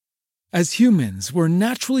As humans, we're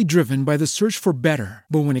naturally driven by the search for better.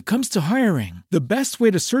 But when it comes to hiring, the best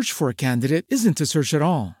way to search for a candidate isn't to search at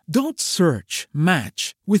all. Don't search,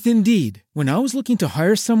 match with Indeed. When I was looking to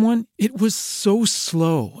hire someone, it was so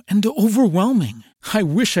slow and overwhelming. I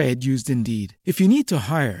wish I had used Indeed. If you need to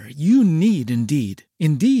hire, you need Indeed.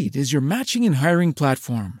 Indeed is your matching and hiring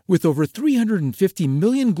platform with over 350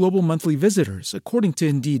 million global monthly visitors, according to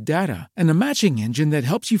Indeed data, and a matching engine that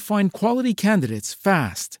helps you find quality candidates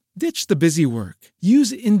fast. Ditch the busy work.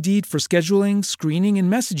 Use Indeed for scheduling, screening,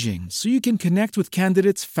 and messaging so you can connect with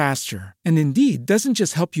candidates faster. And Indeed doesn't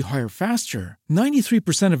just help you hire faster.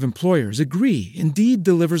 93% of employers agree Indeed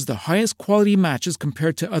delivers the highest quality matches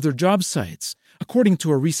compared to other job sites, according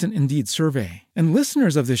to a recent Indeed survey. And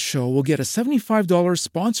listeners of this show will get a $75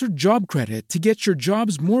 sponsored job credit to get your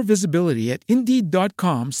jobs more visibility at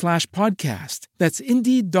Indeed.com/podcast. That's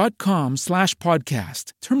Indeed.com/podcast.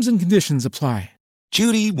 Terms and conditions apply.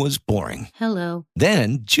 Judy was boring. Hello.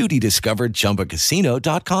 Then Judy discovered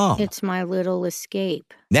ChumbaCasino.com. It's my little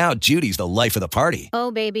escape. Now Judy's the life of the party. Oh,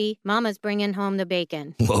 baby, mama's bringing home the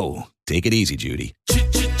bacon. Whoa, take it easy, Judy.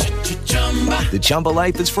 The Chumba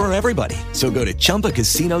life is for everybody. So go to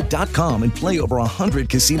ChumbaCasino.com and play over 100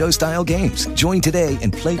 casino-style games. Join today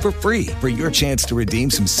and play for free for your chance to redeem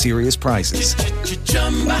some serious prizes.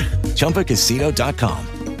 ChumbaCasino.com.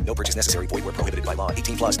 No purchase necessary. Void where prohibited by law.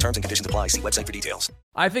 18 plus terms and conditions apply. See website for details.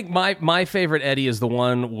 I think my favorite Eddie is the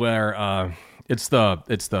one where it's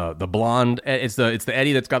the blonde. It's the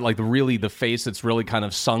Eddie that's got like the face that's really kind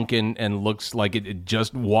of sunken and looks like it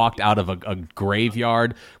just walked out of a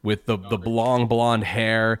graveyard with the long blonde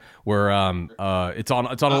hair. Where it's on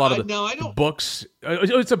a lot of the books.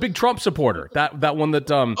 It's a big Trump supporter. That one that.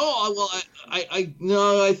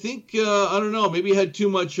 I think I don't know. Maybe you had too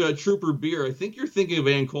much Trooper beer. I think you're thinking of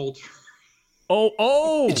Ann Coulter.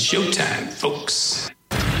 Oh! It's showtime, folks.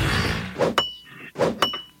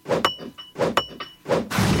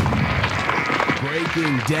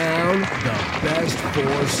 Breaking down the best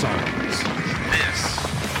four songs. This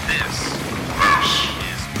is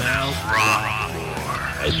Mount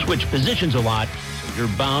Rushmore. I switch positions a lot, so you're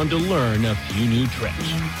bound to learn a few new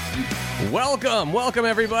tricks. Welcome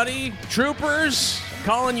everybody. Troopers,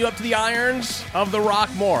 calling you up to the irons of the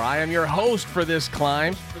Rockmore. I am your host for this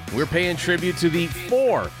climb. We're paying tribute to the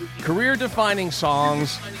 4 career-defining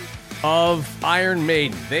songs of Iron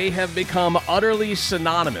Maiden. They have become utterly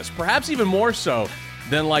synonymous, perhaps even more so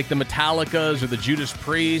than like the Metallicas or the Judas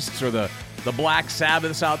Priests or the Black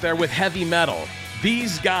Sabbaths out there with heavy metal.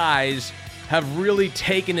 These guys have really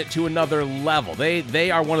taken it to another level.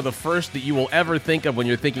 They are one of the first that you will ever think of when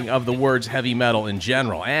you're thinking of the words heavy metal in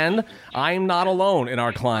general. And I'm not alone in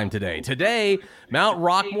our climb today. Today, Mount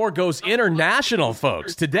Rockmore goes international,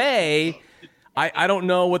 folks. Today, I don't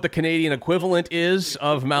know what the Canadian equivalent is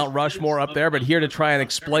of Mount Rushmore up there, but here to try and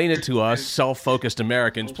explain it to us, self-focused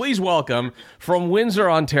Americans, please welcome from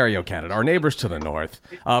Windsor, Ontario, Canada, our neighbors to the north,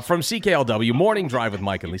 from CKLW, Morning Drive with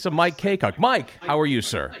Mike and Lisa, Mike Kaycock. Mike, how are you,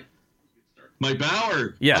 sir? Mike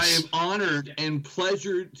Bauer. Yes. I am honored and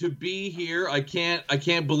pleasured to be here. I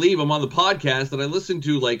can't believe I'm on the podcast that I listen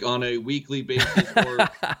to like on a weekly basis or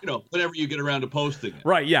whenever you get around to posting it.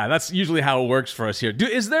 Right, yeah, that's usually how it works for us here.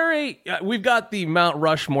 Is there we've got the Mount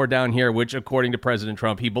Rushmore down here, which according to President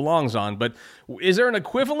Trump, he belongs on, but is there an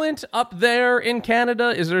equivalent up there in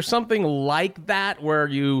Canada? Is there something like that where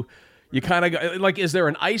you kind of like, is there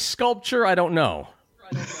an ice sculpture? I don't know.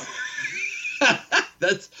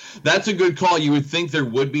 That's a good call. You would think there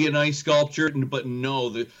would be an ice sculpture, but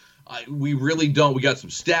no, we really don't. We got some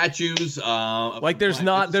statues. Like there's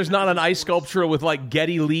not an ice sculpture with like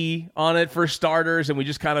Geddy Lee on it for starters, and we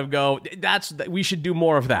just kind of go, we should do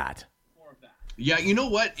more of that. Yeah, you know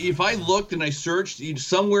what? If I looked and I searched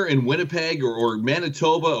somewhere in Winnipeg or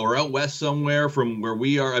Manitoba or out west somewhere from where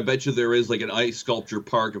we are, I bet you there is like an ice sculpture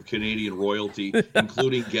park of Canadian royalty,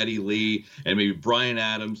 including Geddy Lee and maybe Bryan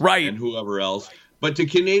Adams, right, and whoever else. But to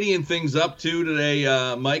Canadian things up to today,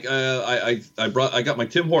 Mike, I got my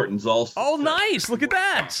Tim Hortons all. Oh, nice! Look at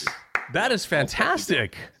that. That is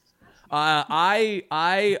fantastic.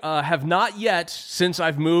 I have not yet, since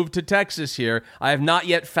I've moved to Texas here, I have not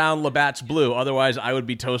yet found Labatt's Blue. Otherwise, I would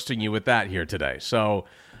be toasting you with that here today. So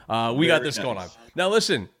we got this going on. Now,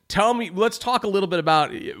 listen. Tell me, let's talk a little bit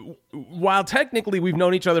about, while technically we've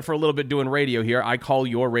known each other for a little bit doing radio here, I call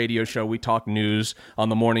your radio show, we talk news on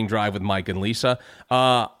the Morning Drive with Mike and Lisa.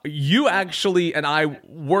 You actually and I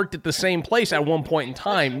worked at the same place at one point in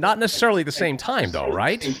time, not necessarily the same time though,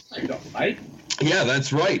 right? Yeah,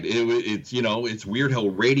 that's right. It's weird how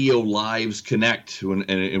radio lives connect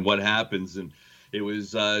and what happens. And It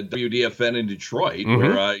was WDFN in Detroit,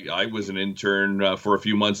 where I was an intern for a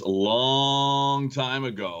few months a long time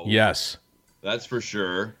ago. Yes. That's for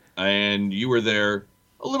sure. And you were there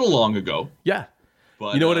a little long ago. Yeah.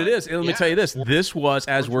 But, you know what it is? Let me tell you this. This was,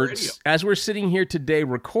 as we're sitting here today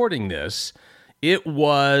recording this, it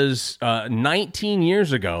was 19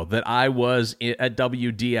 years ago that I was at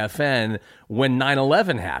WDFN when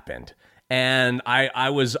 9/11 happened. And I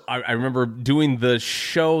remember doing the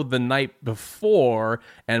show the night before,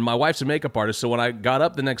 and my wife's a makeup artist, so when I got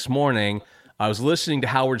up the next morning, I was listening to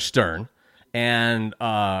Howard Stern and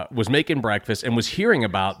was making breakfast and was hearing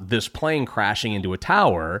about this plane crashing into a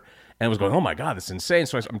tower and was going, oh my God, that's insane.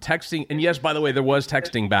 So I'm texting, and yes, by the way, there was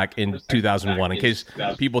texting back in 2001, in case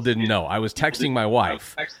people didn't know. I was texting my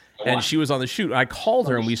wife. And she was on the shoot. I called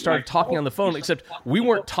her and we started talking on the phone, except we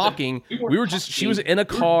weren't talking. She was in a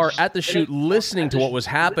car at the shoot listening to what was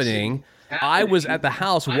happening. I was at the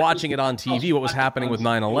house watching it on TV, what was happening with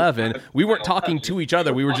 9/11. We weren't talking to each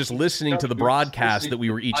other. We were just listening to the broadcast that we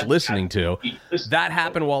were each listening to. That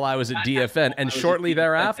happened while I was at DFN. And shortly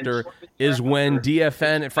thereafter is when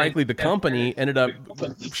DFN, and frankly, the company ended up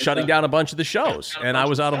shutting down a bunch of the shows. And I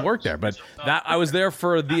was out of work there. But I was there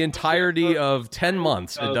for the entirety of 10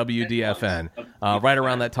 months at WDFN, right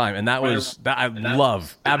around that time. And I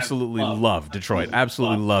absolutely love Detroit.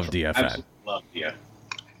 Absolutely love DFN.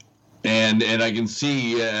 And I can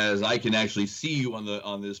see, as I can actually see you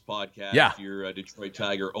on this podcast, your Detroit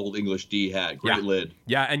Tiger Old English D hat, great lid.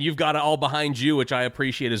 Yeah, and you've got it all behind you, which I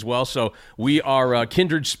appreciate as well. So we are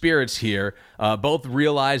kindred spirits here, both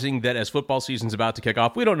realizing that as football season's about to kick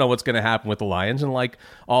off, we don't know what's going to happen with the Lions. And like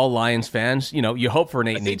all Lions fans, you hope for an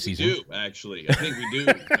 8-8 season. We do, actually. I think we do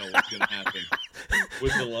know what's going to happen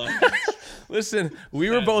with the Lions. Listen, we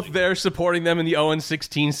were both there supporting them in the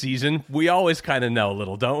 0-16 season. We always kind of know a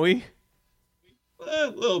little, don't we? A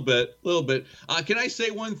little bit. Can I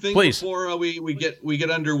say one thing Please. Before we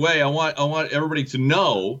get underway? I want everybody to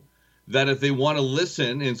know that if they want to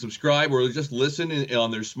listen and subscribe or just listen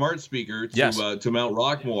on their smart speaker to Mount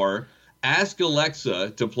Rockmore, ask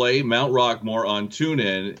Alexa to play Mount Rockmore on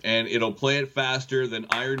TuneIn, and it'll play it faster than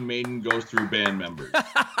Iron Maiden goes through band members.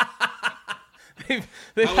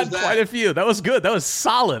 They've had quite a few. That was good. That was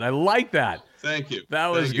solid. I like that. Thank you. That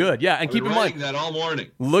was good. Yeah, and keep in mind that all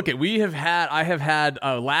morning. Look, I have had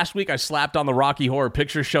last week I slapped on the Rocky Horror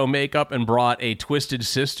Picture Show makeup and brought a Twisted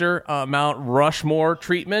Sister Mount Rushmore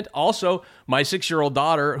treatment. Also, my 6-year-old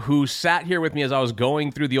daughter, who sat here with me as I was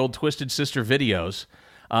going through the old Twisted Sister videos.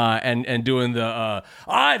 And doing the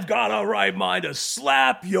I've got a right mind to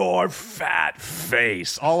slap your fat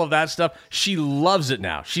face, all of that stuff. She loves it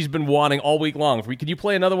now. She's been wanting all week long. Can you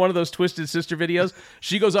play another one of those Twisted Sister videos?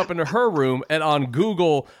 She goes up into her room, and on the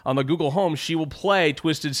Google Home, she will play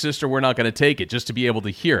Twisted Sister, We're Not Gonna Take It, just to be able to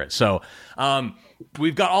hear it. So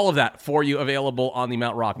we've got all of that for you available on the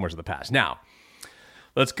Mount Rockmores of the past. Now,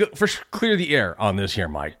 let's clear the air on this here,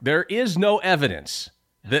 Mike. There is no evidence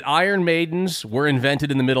that Iron Maidens were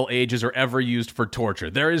invented in the Middle Ages or ever used for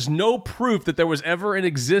torture. There is no proof that there was ever an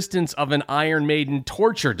existence of an Iron Maiden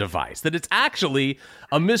torture device, that it's actually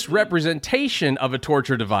a misrepresentation of a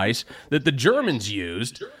torture device that the Germans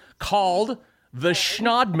used called the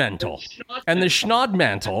Schnodmantel. And the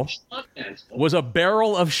Schnodmantel was a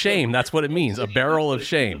barrel of shame. That's what it means, a barrel of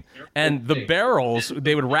shame. And the barrels,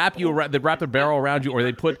 they'd wrap the barrel around you, or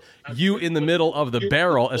they'd put you in the middle of the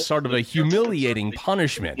barrel as sort of a humiliating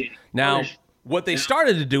punishment. Now, what they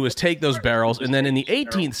started to do is take those barrels, and then in the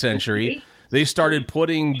 18th century, they started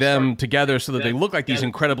putting them together so that they look like these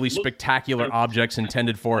incredibly spectacular objects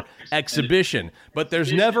intended for exhibition. But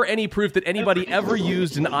there's never any proof that anybody ever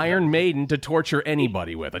used an Iron Maiden to torture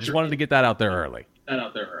anybody with. I just wanted to get that out there early.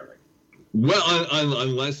 Well,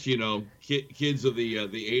 unless, kids of the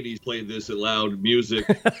 80s played this at loud music,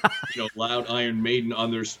 loud Iron Maiden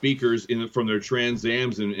on their speakers from their Trans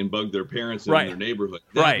Ams and bugged their parents in their neighborhood.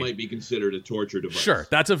 That might be considered a torture device. Sure,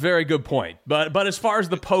 that's a very good point. But as far as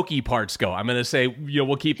the pokey parts go, I'm going to say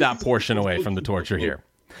we'll keep that portion away from the torture here.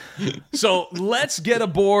 So let's get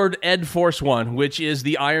aboard Ed Force One, which is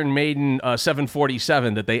the Iron Maiden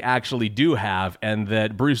 747 that they actually do have and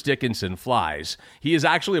that Bruce Dickinson flies. He is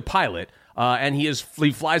actually a pilot. And he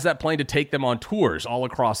flies that plane to take them on tours all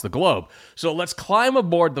across the globe. So let's climb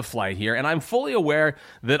aboard the flight here. And I'm fully aware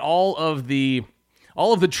that all of the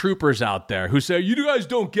troopers out there who say, you guys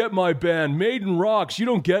don't get my band, Maiden rocks, you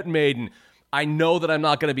don't get Maiden. I know that I'm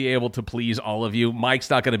not going to be able to please all of you. Mike's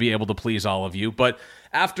not going to be able to please all of you. But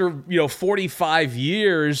after 45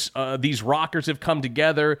 years, these rockers have come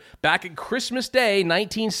together back at Christmas Day,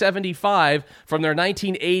 1975, from their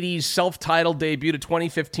 1980s self-titled debut to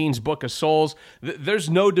 2015's Book of Souls. There's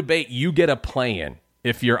no debate. You get a play-in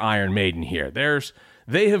if you're Iron Maiden here.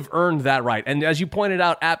 They have earned that right. And as you pointed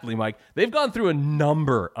out aptly, Mike, they've gone through a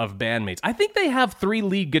number of bandmates. I think they have 3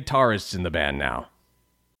 lead guitarists in the band now.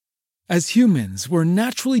 As humans, we're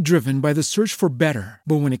naturally driven by the search for better.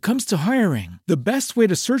 But when it comes to hiring, the best way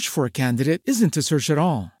to search for a candidate isn't to search at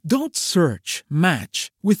all. Don't search,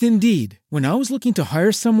 match with Indeed. When I was looking to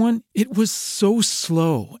hire someone, it was so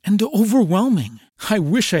slow and overwhelming. I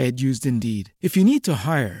wish I had used Indeed. If you need to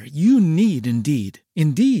hire, you need Indeed.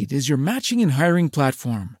 Indeed is your matching and hiring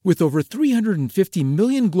platform with over 350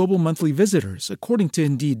 million global monthly visitors, according to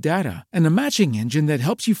Indeed data, and a matching engine that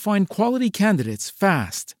helps you find quality candidates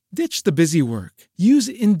fast. Ditch the busy work. Use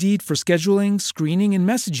Indeed for scheduling, screening, and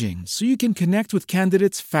messaging so you can connect with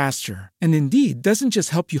candidates faster. And Indeed doesn't just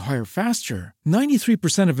help you hire faster.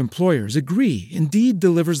 93% of employers agree Indeed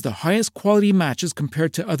delivers the highest quality matches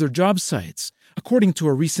compared to other job sites, according to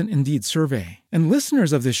a recent Indeed survey. And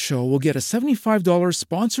listeners of this show will get a $75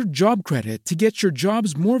 sponsored job credit to get your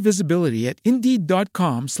jobs more visibility at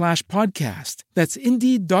Indeed.com/podcast. That's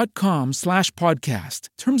Indeed.com/podcast.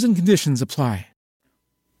 Terms and conditions apply.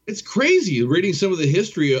 It's crazy reading some of the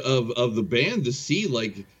history of the band to see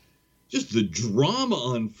like just the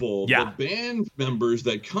drama unfold. Yeah. The band members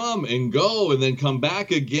that come and go and then come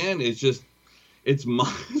back again. It's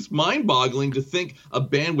mind-boggling to think a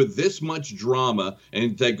band with this much drama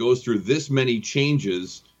and that goes through this many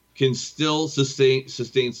changes can still sustain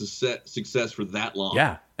success for that long.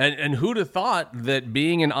 Yeah, and who'd have thought that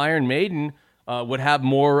being an Iron Maiden would have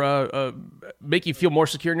more make you feel more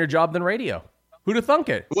secure in your job than radio? Who'd have thunk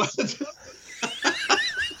it? What?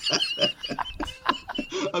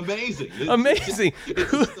 Amazing.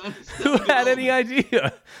 Who had any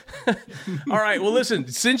idea? All right, well, listen,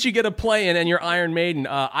 since you get a play-in and you're Iron Maiden,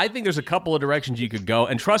 I think there's a couple of directions you could go.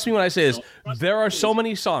 And trust me when I say this, there are so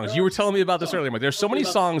many songs. You were telling me about this earlier, Mike. There's so many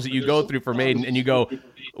songs that you go through for Maiden, and you go,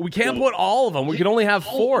 we can't put all of them. We can only have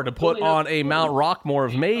 4 to put on a Mount Rockmore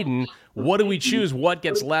of Maiden. What do we choose? What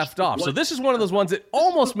gets left off? So this is one of those ones that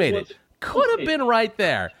almost made it. Could have been right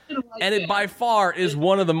there. And it by far is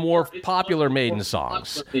one of the more popular Maiden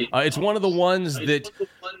songs. It's one of the ones that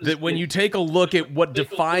when you take a look at what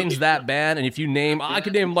defines that band, and if you name, I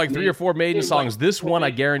could name like 3 or 4 Maiden songs, this one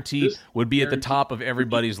I guarantee would be at the top of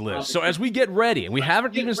everybody's list. So as we get ready, and we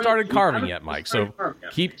haven't even started carving yet, Mike, so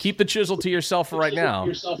keep the chisel to yourself for right now.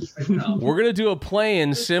 We're going to do a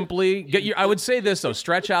play-in simply. I would say this though,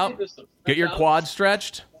 stretch out, get your quad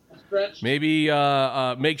stretched. Maybe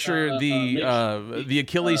make sure the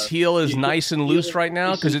Achilles heel is nice and loose right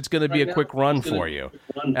now, because it's going to be a quick run for you.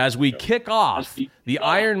 As we kick off the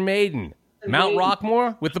Iron Maiden Mount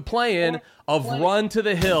Rockmore with the play-in of Run to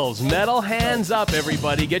the Hills. Metal hands up,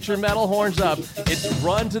 everybody. Get your metal horns up. It's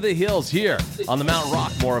Run to the Hills here on the Mount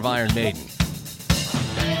Rockmore of Iron Maiden.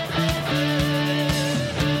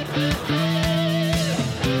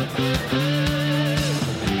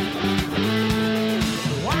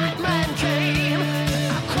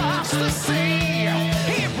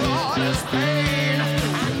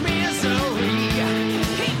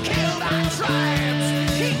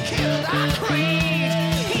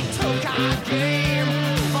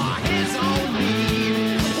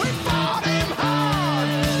 We fought him hard,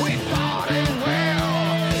 we fought him well,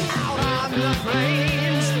 out on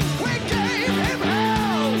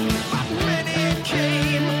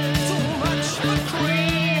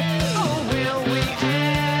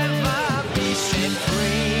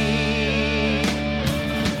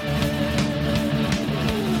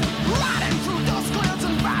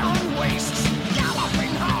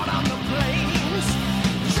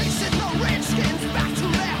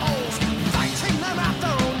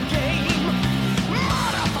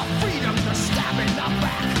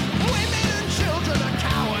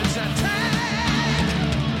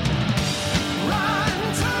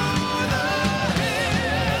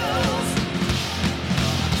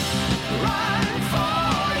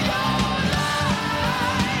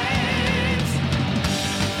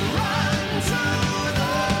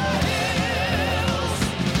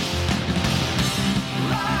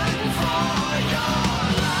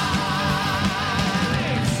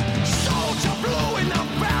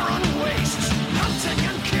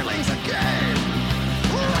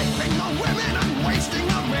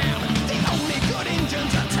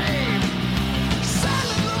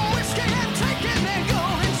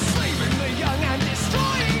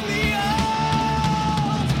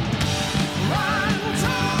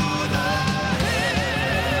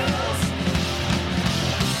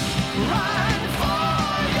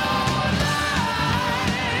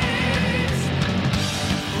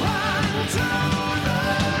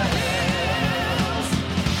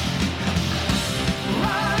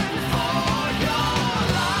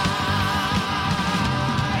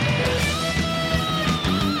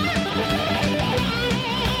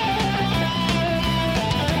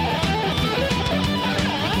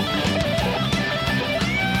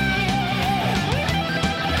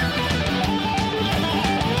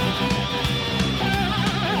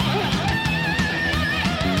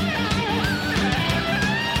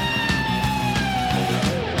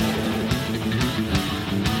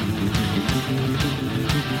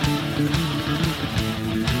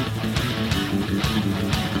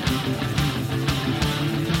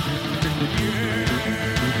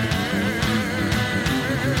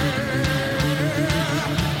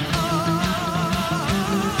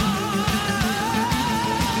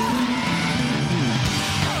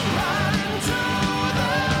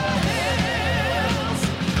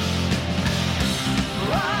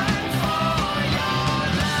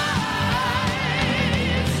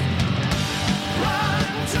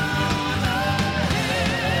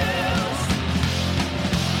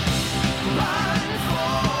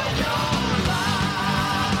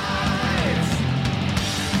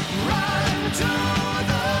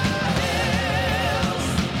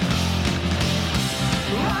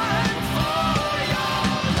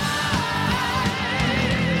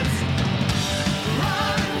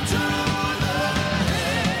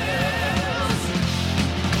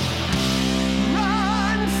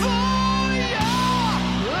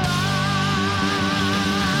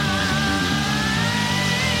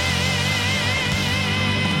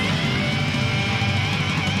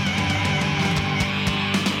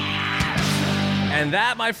And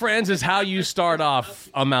that, my friends, is how you start off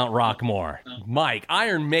a Mount Rockmore. Mike,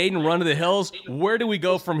 Iron Maiden, Run to the Hills, where do we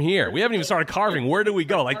go from here? We haven't even started carving. Where do we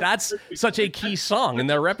go? Like, that's such a key song in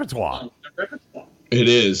their repertoire. It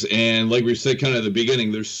is. And like we said kind of at the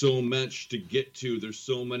beginning, there's so much to get to. There's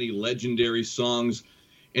so many legendary songs.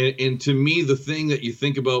 And to me, the thing that you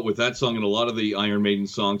think about with that song and a lot of the Iron Maiden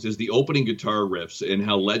songs is the opening guitar riffs and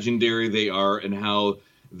how legendary they are and how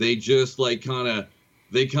they just like kind of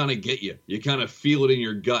get you. You kind of feel it in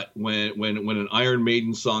your gut when an Iron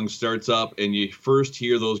Maiden song starts up and you first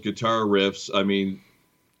hear those guitar riffs. I mean,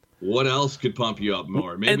 what else could pump you up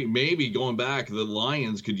more? Maybe going back, the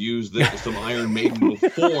Lions could use some Iron Maiden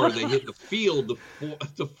before they hit the field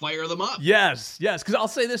to fire them up. Yes, because I'll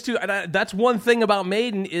say this too. And that's one thing about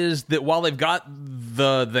Maiden is that while they've got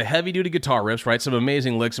the heavy-duty guitar riffs, right, some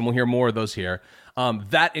amazing licks, and we'll hear more of those here,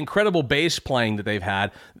 that incredible bass playing that they've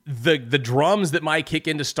had, the drums that might kick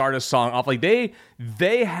in to start a song off, like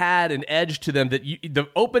they had an edge to them that the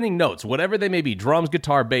opening notes, whatever they may be, drums,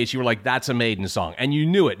 guitar, bass, you were like, that's a Maiden song, and you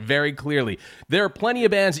knew it very clearly. There are plenty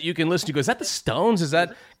of bands that you can listen to. Go, is that the Stones? Is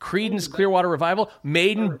that Creedence Clearwater Revival?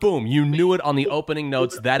 Maiden, boom, you knew it on the opening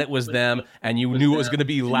notes that it was them, and you knew it was going to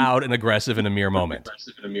be loud and aggressive in a mere moment.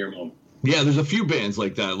 Yeah, there's a few bands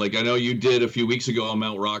like that. Like I know you did a few weeks ago on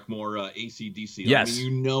Mount Rockmore, AC/DC. Yes. I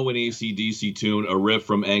mean, you know an AC/DC tune, a riff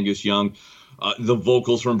from Angus Young, the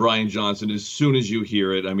vocals from Brian Johnson. As soon as you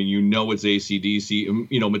hear it, I mean, you know it's AC/DC.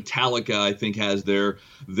 You know, Metallica, I think, has their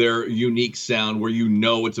unique sound where you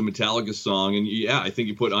know it's a Metallica song. And yeah, I think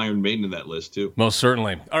you put Iron Maiden in that list too. Most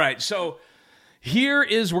certainly. All right, so we're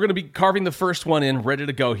going to be carving the first one in, ready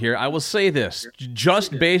to go here. I will say this,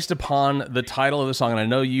 just based upon the title of the song, and I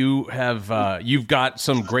know you have, you've got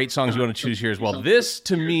some great songs you want to choose here as well. This,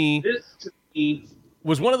 to me,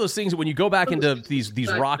 was one of those things that when you go back into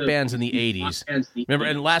these rock bands in the 80s, remember,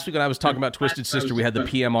 and last week when I was talking about Twisted Sister, we had the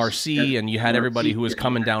PMRC, and you had everybody who was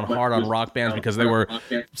coming down hard on rock bands because they were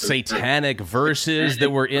satanic verses that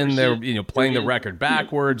were in there, you know, playing the record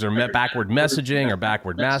backwards or backward messaging or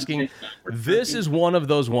backward masking. This is one of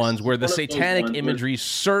those ones where the satanic imagery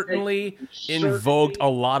certainly invoked a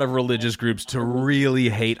lot of religious groups to really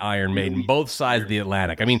hate Iron Maiden, both sides of the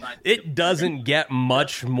Atlantic. I mean, it doesn't get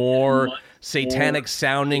much more satanic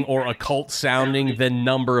sounding or occult sounding than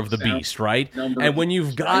Number of the Beast, right? And when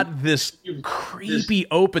you've got this creepy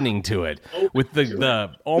opening to it with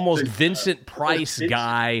the almost Vincent Price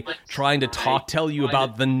guy trying to tell you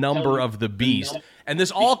about the number of the beast, and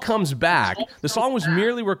this all comes back. The song was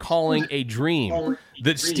merely recalling a dream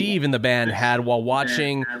that Steve in the band had while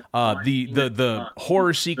watching the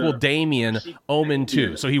horror sequel Damien, Omen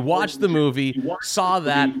 2. So he watched the movie, saw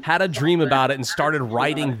that, had a dream about it, and started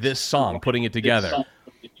writing this song, putting it together.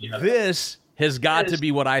 This has got to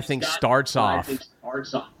be what I think starts off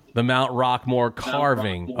the Mount Rockmore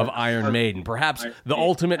carving of Iron Maiden. Perhaps the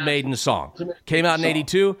ultimate Maiden song. Came out in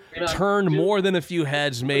 82, turned more than a few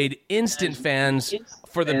heads, made instant fans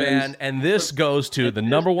for the band, and this goes to the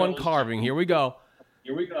number one carving. Here we go.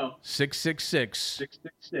 666,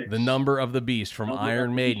 the number of the beast from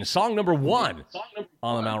Iron Maiden. Song number one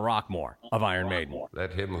on the Mount Rockmore of Iron Maiden.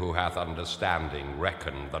 Let him who hath understanding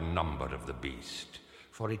reckon the number of the beast,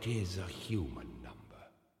 for it is a human number.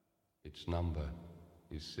 Its number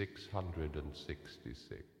is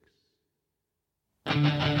 666.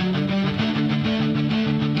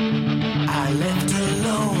 I left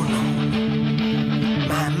alone.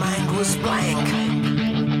 My mind was blank.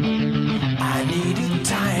 I needed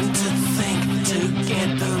time to think, to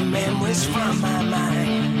get the memories from my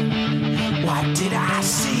mind. What did I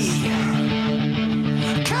see?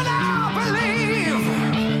 Can I believe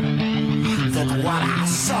that what I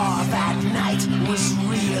saw that night was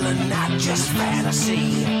real and not just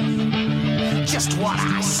fantasy? Just what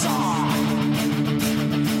I saw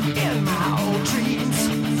in my old dreams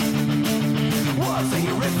were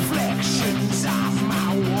the reflections of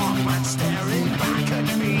my Walkman staring back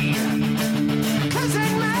at me. 'Cause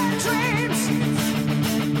in my dreams,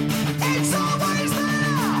 it's always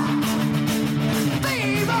there, the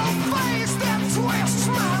evil face that twists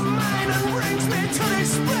my mind and brings me to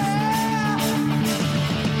despair.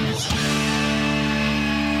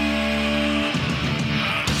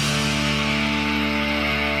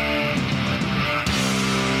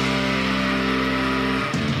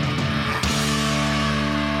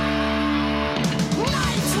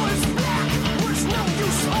 Night was black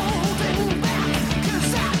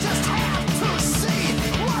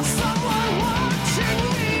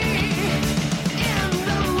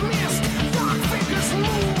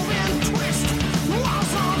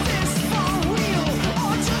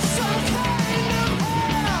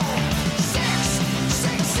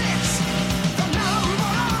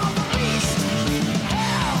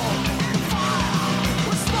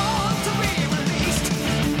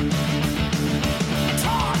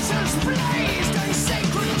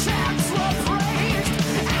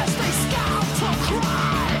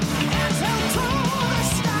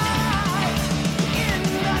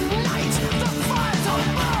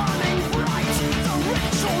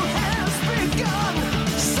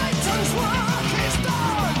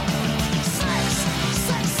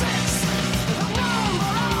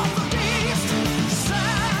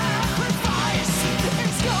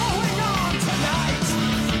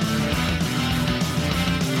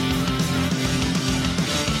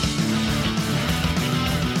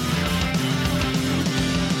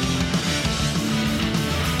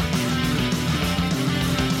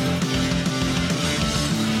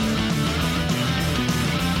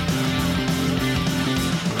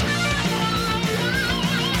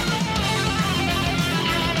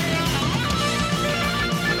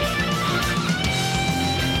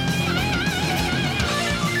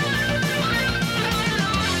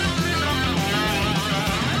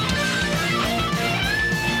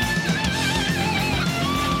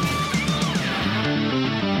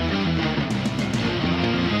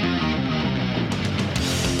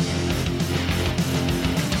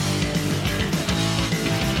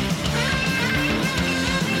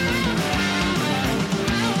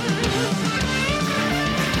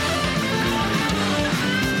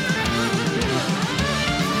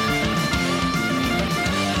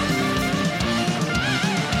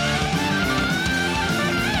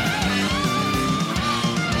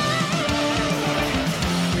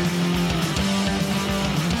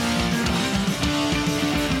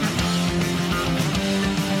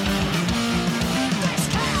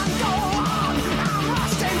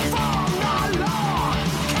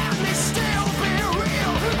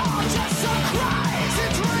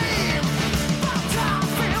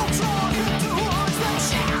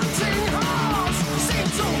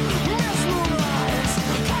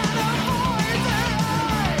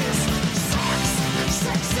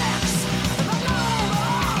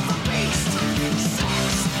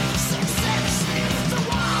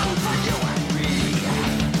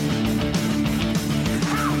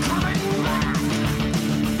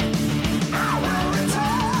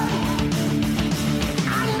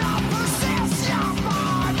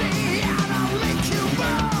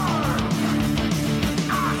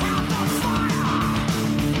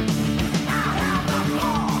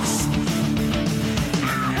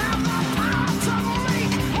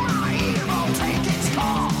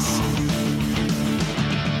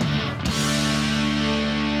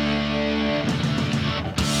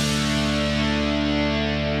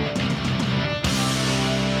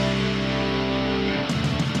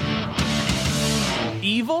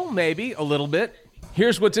maybe a little bit.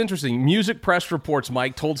 Here's what's interesting. Music Press reports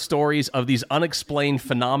Mike told stories of these unexplained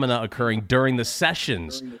phenomena occurring during the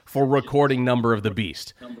sessions for recording Number of the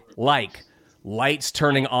Beast, like lights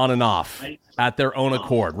turning on and off at their own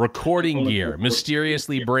accord, recording gear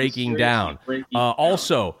mysteriously breaking down.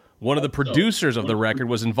 Also, one of the producers of the record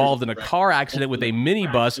was involved in a car accident with a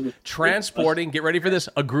minibus transporting, get ready for this,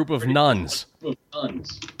 a group of nuns. Hold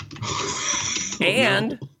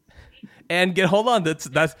on, that's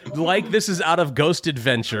like this is out of Ghost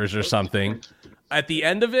Adventures or something. At the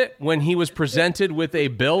end of it, when he was presented with a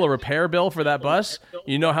repair bill for that bus,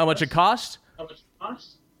 you know how much it cost?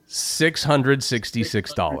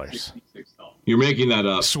 $666. You're making that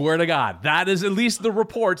up. Swear to God. That is at least the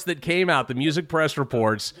reports that came out, the Music Press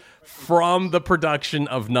reports from the production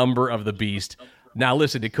of Number of the Beast. Now,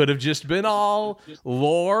 listen, it could have just been all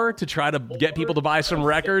lore to try to get people to buy some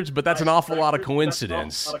records, but that's an awful lot of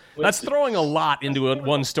coincidence. That's throwing a lot into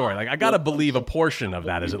one story. Like, I got to believe a portion of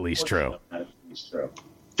that is at least true.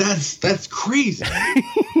 That's crazy.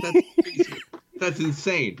 That's crazy. That's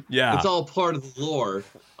insane. Yeah. It's all part of the lore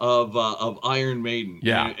of Iron Maiden.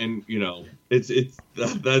 Yeah. And you know,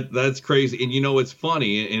 that's crazy. And you know, it's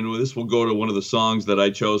funny, and this will go to one of the songs that I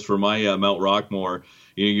chose for my Mount Rockmore.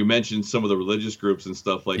 You know, you mentioned some of the religious groups and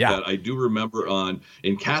stuff like that. I do remember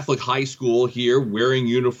in Catholic high school here, wearing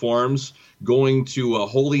uniforms, going to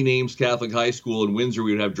Holy Names Catholic High School in Windsor.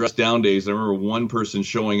 We would have dress down days. I remember one person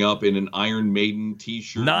showing up in an Iron Maiden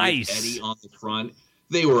T-shirt with Eddie on the front.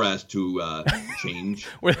 They were asked to change,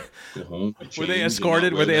 go home. Were they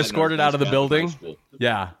escorted? Were they escorted out of the building?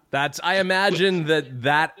 Yeah, I imagine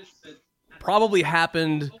that probably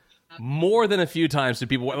happened more than a few times to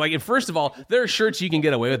people. Like, first of all, there are shirts you can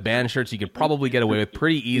get away with, band shirts you could probably get away with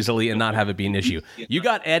pretty easily and not have it be an issue. You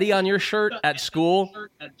got Eddie on your shirt at school,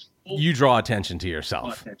 you draw attention to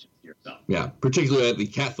yourself. Yeah, particularly at the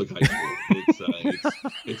Catholic high school.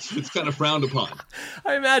 It's kind of frowned upon.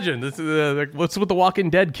 I imagine. What's with the Walking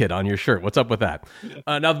Dead kid on your shirt? What's up with that?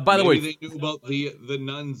 Now, by the way, they knew about the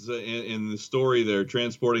nuns in the story. They're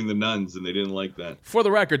transporting the nuns, and they didn't like that. For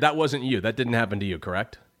the record, that wasn't you. That didn't happen to you,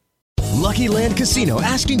 correct? Lucky Land Casino,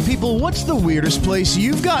 asking people, what's the weirdest place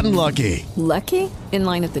you've gotten lucky? Lucky? In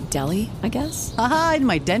line at the deli, I guess? Aha, in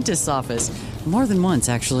my dentist's office. More than once,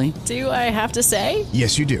 actually. Do I have to say?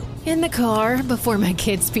 Yes, you do. In the car before my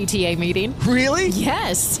kids' PTA meeting. Really?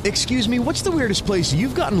 Yes. Excuse me, what's the weirdest place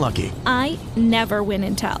you've gotten lucky? I never win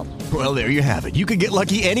and tell. Well, there you have it. You can get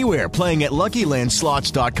lucky anywhere, playing at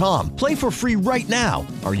LuckyLandSlots.com. Play for free right now.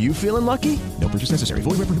 Are you feeling lucky? No purchase necessary.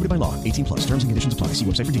 Void where prohibited by law. 18+. Terms and conditions apply. See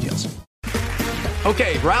website for details.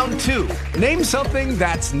 Okay, round two. Name something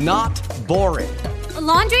that's not boring. A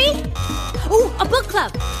laundry? Ooh, a book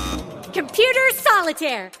club. Computer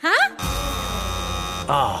solitaire, huh?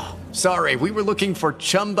 Ah, sorry, we were looking for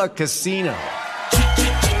Chumba Casino.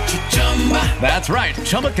 That's right,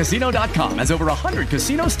 ChumbaCasino.com has over 100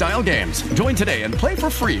 casino-style games. Join today and play for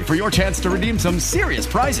free for your chance to redeem some serious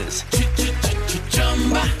prizes.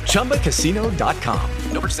 ChumbaCasino.com.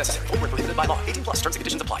 No purchase necessary. Void where prohibited by law. 18+. Terms and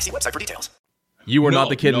conditions apply. See website for details. You were not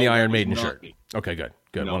the kid in the Iron Maiden shirt. Okay, good.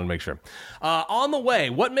 No. Wanted to make sure. On the way,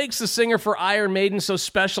 what makes the singer for Iron Maiden so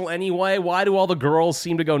special anyway? Why do all the girls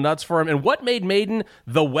seem to go nuts for him? And what made Maiden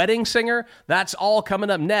the wedding singer? That's all coming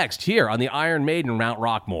up next here on the Iron Maiden Mount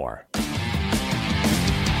Rockmore.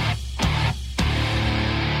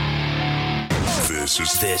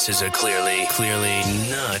 This is a clearly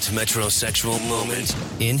not metrosexual moment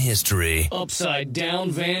in history. Upside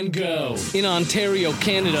Down Van Gogh. In Ontario,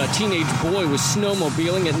 Canada, a teenage boy was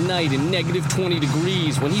snowmobiling at night in negative 20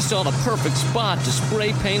 degrees when he saw the perfect spot to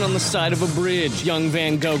spray paint on the side of a bridge. Young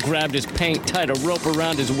Van Gogh grabbed his paint, tied a rope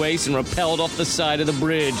around his waist, and rappelled off the side of the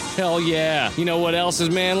bridge. Hell yeah. You know what else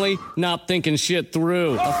is manly? Not thinking shit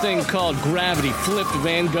through. A thing called gravity flipped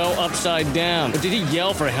Van Gogh upside down. But did he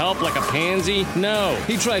yell for help like a pansy? No.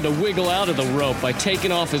 He tried to wiggle out of the rope by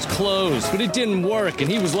taking off his clothes, but it didn't work,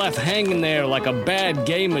 and he was left hanging there like a bad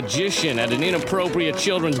gay magician at an inappropriate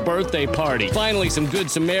children's birthday party. Finally, some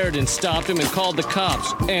good Samaritans stopped him and called the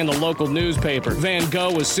cops and the local newspaper. Van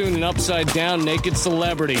Gogh was soon an upside-down naked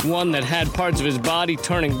celebrity, one that had parts of his body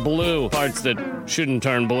turning blue, parts that shouldn't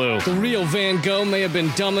turn blue. The real Van Gogh may have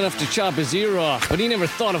been dumb enough to chop his ear off, but he never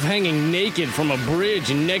thought of hanging naked from a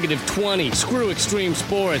bridge in negative 20. Screw extreme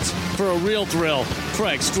sports. For a real thrill,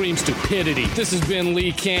 try extreme stupidity. This has been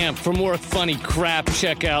Lee Camp. For more funny crap,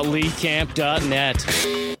 check out leecamp.net.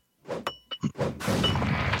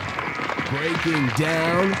 Breaking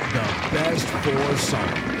down the best four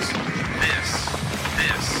songs. This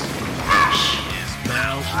is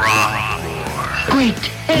Mount Rockmore. Great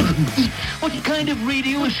heavens! What kind of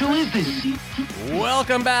radio show is this?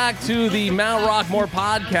 Welcome back to the Mount Rockmore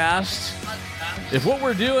podcast. If what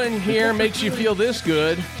we're doing here makes you feel this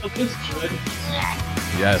good.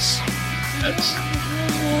 Yes.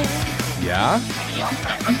 Yeah?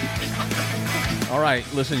 All right,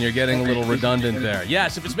 listen, you're getting a little redundant there.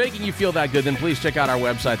 Yes, if it's making you feel that good, then please check out our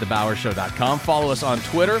website, thebowershow.com. Follow us on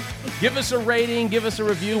Twitter. Give us a rating, give us a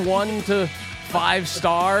review, 1 to 5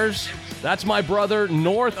 stars. That's my brother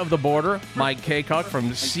north of the border, Mike Kaycock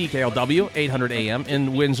from CKLW, 800 AM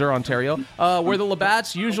in Windsor, Ontario, where the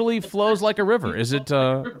Labatt's usually flows like a river. Is it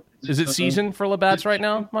season for Labatt's right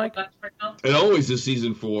now, Mike? It always is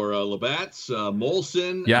season for Labatt's,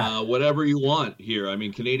 Molson, whatever you want here. I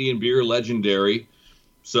mean, Canadian beer, legendary.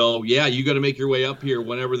 So, yeah, you got to make your way up here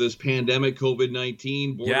whenever this pandemic,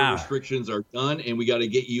 COVID-19, border restrictions are done, and we got to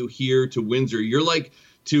get you here to Windsor. You're like...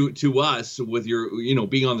 To us, with your,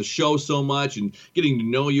 being on the show so much and getting to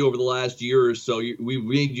know you over the last year or so, we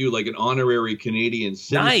made you like an honorary Canadian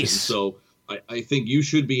citizen. Nice. So I think you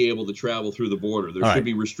should be able to travel through the border. There should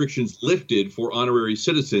be restrictions lifted for honorary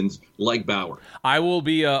citizens like Bauer. I will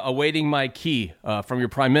be awaiting my key from your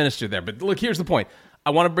prime minister there. But look, here's the point.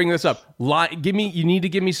 I want to bring this up. You need to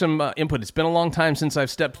give me some input. It's been a long time since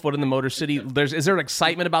I've stepped foot in the Motor City. Is there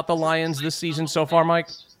excitement about the Lions this season so far, Mike?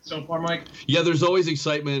 Yeah, there's always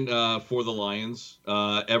excitement for the Lions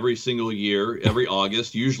every single year, every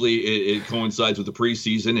August. Usually it coincides with the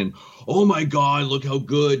preseason. And, oh, my God, look how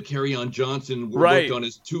good Kerryon Johnson worked on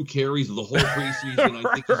his 2 carries of the whole preseason.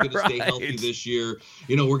 I think he's going to stay healthy this year.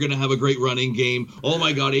 We're going to have a great running game. Oh,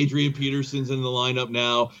 my God, Adrian Peterson's in the lineup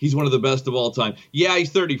now. He's one of the best of all time. Yeah, he's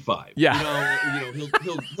 35. Yeah.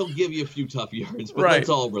 He'll give you a few tough yards, but let's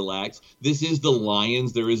all relax. This is the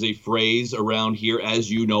Lions. There is a phrase around here, as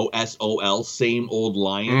you know, SOL, same old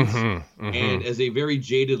Lions. And as a very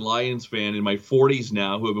jaded Lions fan in my 40s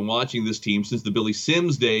now, who have been watching this team since the Billy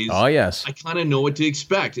Sims days, I kind of know what to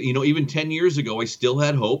expect. Even 10 years ago, I still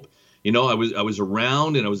had hope. I was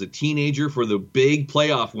around and I was a teenager for the big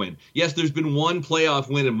playoff win. Yes, there's been one playoff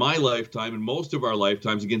win in my lifetime and most of our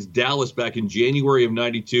lifetimes against Dallas back in January of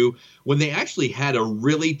 '92 when they actually had a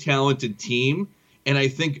really talented team. And I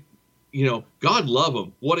think, God love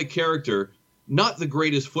him. What a character. Not the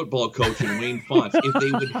greatest football coach in Wayne Fonts. If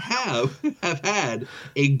they would have had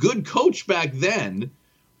a good coach back then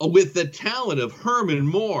with the talent of Herman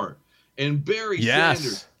Moore and Barry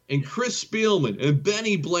Sanders and Chris Spielman and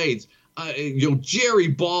Benny Blades, Jerry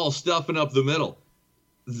Ball stuffing up the middle,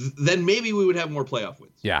 then maybe we would have more playoff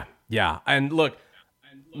wins. Yeah. And look,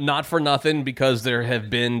 not for nothing, because there have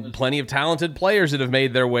been plenty of talented players that have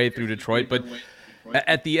made their way through Detroit, but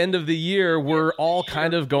at the end of the year, we're all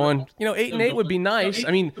kind of going, 8-8 would be nice.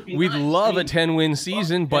 I mean, we'd love a 10-win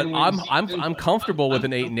season, but I'm comfortable with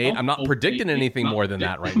an 8-8. I'm not predicting anything more than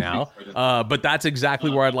that right now. But that's exactly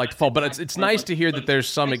where I'd like to fall. But it's nice to hear that there's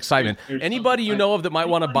some excitement. Anybody you know of that might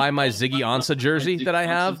want to buy my Ziggy Ansah jersey that I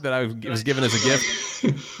have, that I was given as a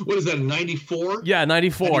gift? What is that, 94? Yeah,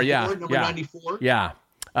 94. Yeah, number 94. Yeah,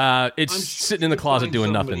 it's sitting in the closet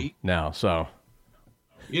doing nothing now. So.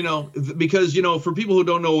 Because, for people who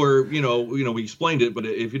don't know where, we explained it, but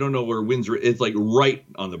if you don't know where Windsor, it's like right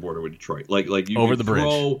on the border with Detroit. Like you over can the bridge.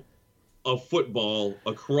 Throw a football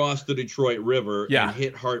across the Detroit River and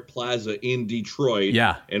hit Hart Plaza in Detroit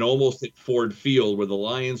and almost hit Ford Field where the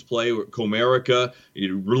Lions play, Comerica.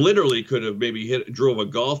 You literally could have maybe drove a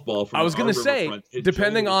golf ball from I was going to say,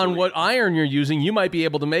 depending on what iron you're using, you might be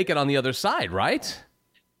able to make it on the other side, right?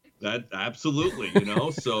 That absolutely,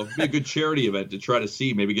 so it'd be a good charity event to try to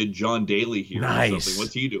see. Maybe get John Daly here or something.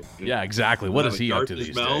 What's he doing? Yeah, exactly. What is he up to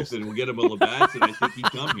these days? And we'll get him a Labatt's, and I think he'd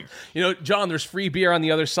come here. John, there's free beer on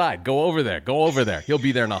the other side. Go over there. He'll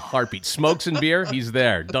be there in a heartbeat. Smokes and beer, he's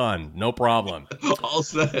there. Done. No problem. All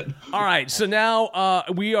set. All right, so now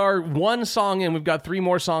we are one song in. We've got 3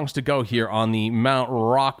 more songs to go here on the Mount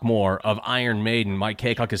Rockmore of Iron Maiden. Mike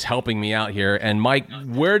Kaycock is helping me out here. And Mike,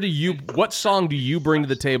 what song do you bring to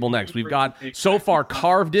the table next? We've got so far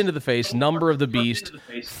Carved Into the Face, Number of the Beast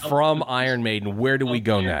from Iron Maiden. Where do we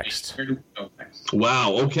go next?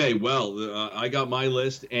 Wow. Okay. Well, I got my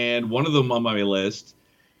list, and one of them on my list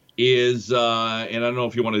is, and I don't know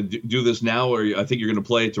if you want to do this now or I think you're going to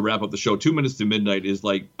play it to wrap up the show. 2 Minutes to Midnight is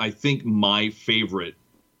I think my favorite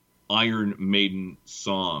Iron Maiden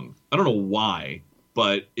song. I don't know why,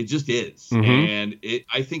 but it just is. Mm-hmm. And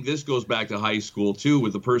I think this goes back to high school, too,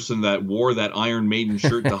 with the person that wore that Iron Maiden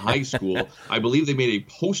shirt to high school. I believe they made a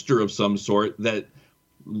poster of some sort that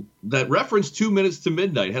referenced 2 Minutes to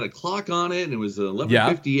Midnight. Had a clock on it, and it was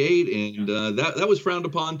 11:58, and that was frowned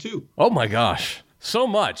upon, too. Oh, my gosh. So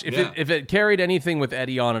much. Yeah. If it carried anything with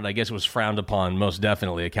Eddie on it, I guess it was frowned upon, most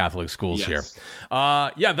definitely, at Catholic schools here.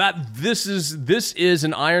 This is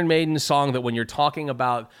an Iron Maiden song that when you're talking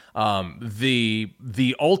about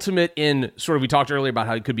the ultimate in sort of, we talked earlier about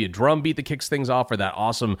how it could be a drum beat that kicks things off, or that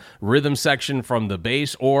awesome rhythm section from the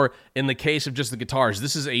bass, or in the case of just the guitars,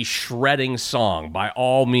 this is a shredding song by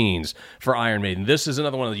all means for Iron Maiden. This is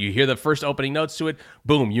another one that you hear the first opening notes to it,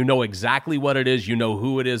 boom, you know exactly what it is, you know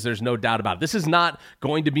who it is, there's no doubt about it. This is not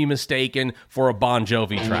going to be mistaken for a Bon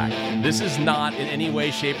Jovi track. This is not in any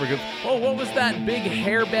way, shape, or oh, what was that big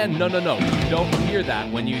hair band? No. You don't hear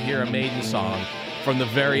that when you hear a Maiden song from the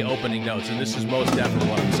very opening notes, and this is most definitely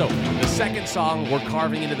one of them. So the second song we're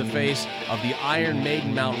carving into the face of the Iron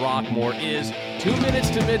Maiden Mount Rockmore is 2 minutes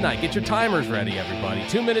to midnight. Get your timers ready, everybody.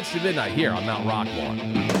 2 minutes to midnight here on Mount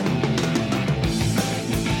Rockmore.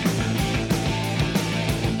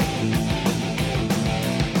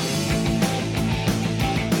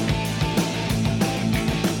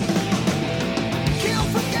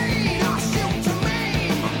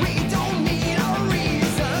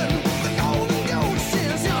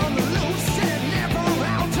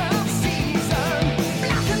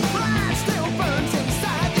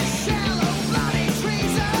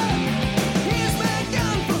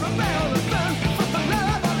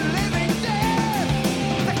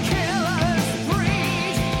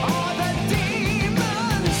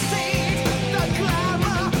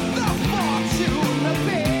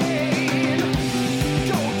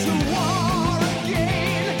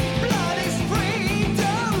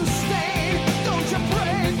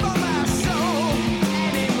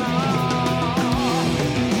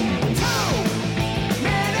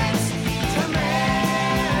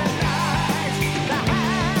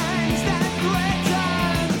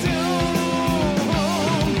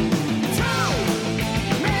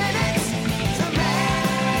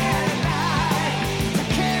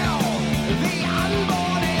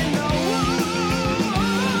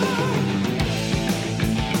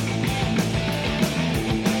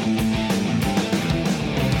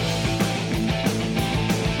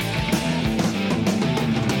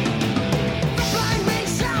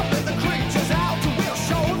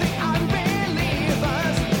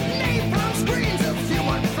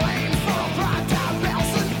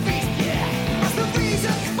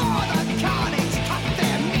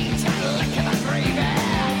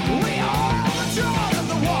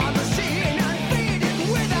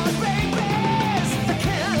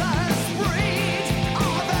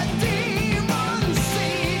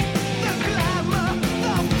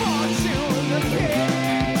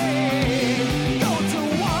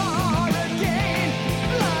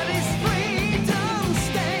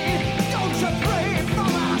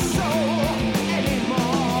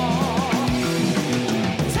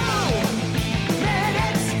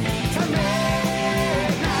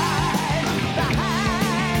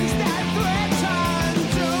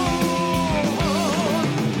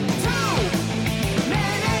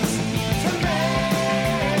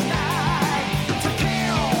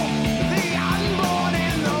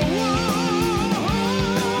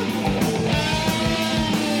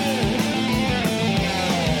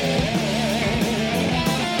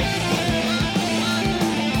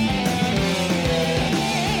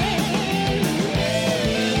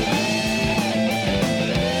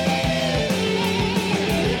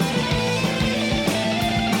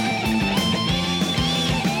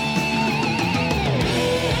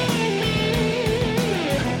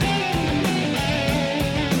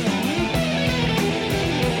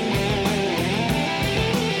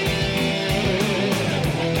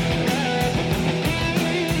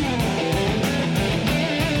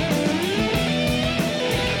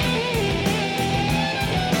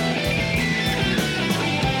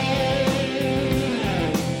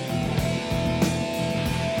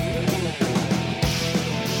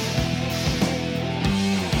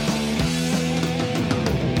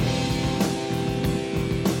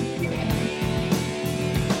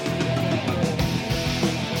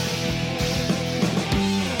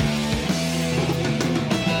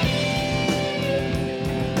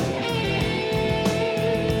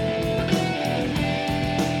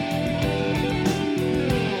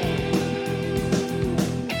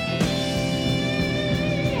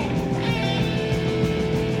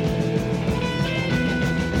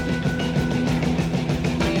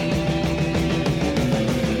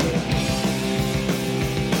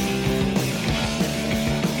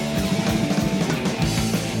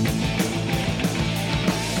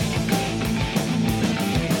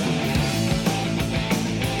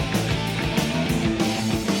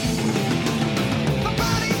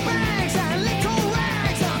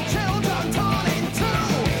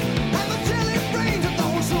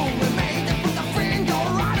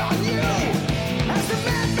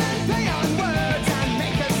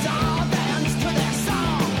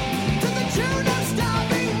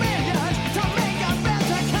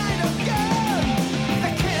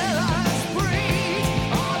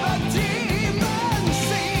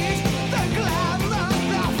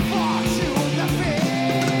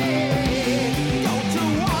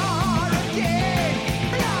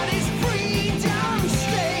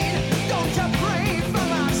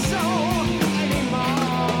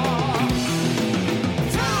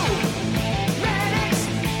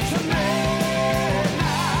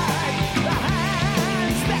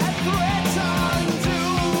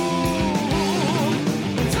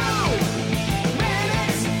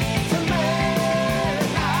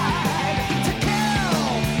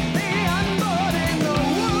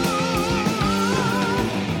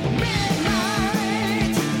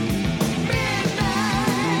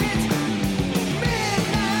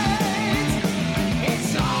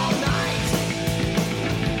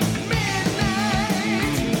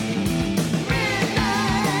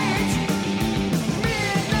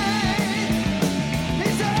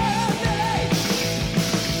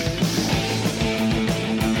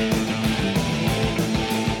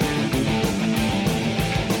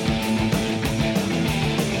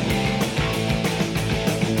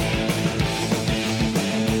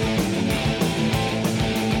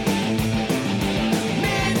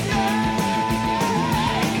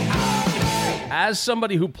 as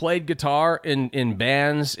somebody who played guitar in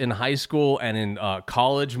bands in high school and in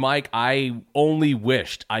college, Mike, I only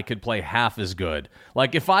wished I could play half as good.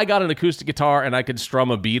 Like, if I got an acoustic guitar and I could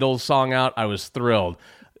strum a Beatles song out, I was thrilled.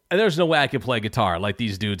 And there's no way I could play guitar like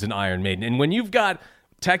these dudes in Iron Maiden. And when you've got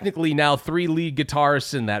technically now 3 lead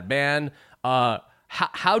guitarists in that band,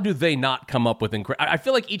 how do they not come up with I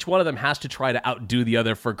feel like each one of them has to try to outdo the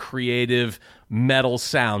other for creative metal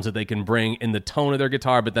sounds that they can bring in the tone of their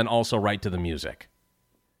guitar, but then also right to the music.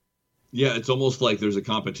 Yeah, it's almost like there's a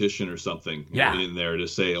competition or something in there to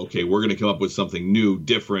say, okay, we're going to come up with something new,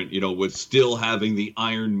 different, with still having the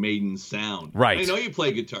Iron Maiden sound. Right. I know you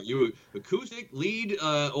play guitar. You acoustic, lead,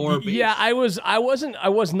 or bass? Yeah, I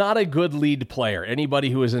was not a good lead player. Anybody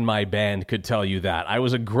who was in my band could tell you that. I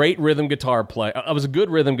was a great rhythm guitar player. I was a good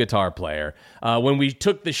rhythm guitar player. When we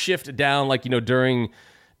took the shift down, like,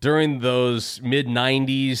 during those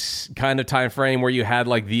mid-90s kind of time frame where you had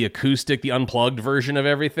like the acoustic, the unplugged version of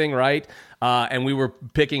everything, right? And we were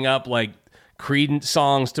picking up like Creedence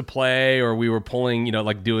songs to play, or we were pulling,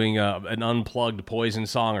 like doing an unplugged Poison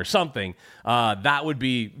song or something. That would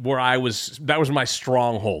be where that was my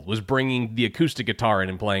stronghold, was bringing the acoustic guitar in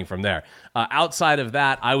and playing from there. Outside of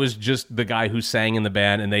that, I was just the guy who sang in the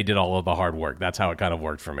band and they did all of the hard work. That's how it kind of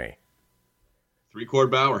worked for me.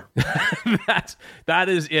 3-chord Bauer. That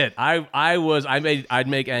is it. I'd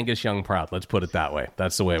make Angus Young proud. Let's put it that way.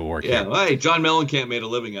 That's the way it worked. Yeah. Hey, John Mellencamp made a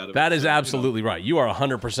living out of it. That is absolutely right. You are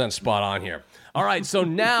 100% spot on here. All right. So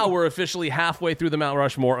now we're officially halfway through the Mount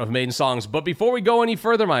Rushmore of Maiden songs. But before we go any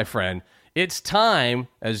further, my friend, it's time,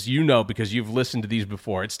 as you know, because you've listened to these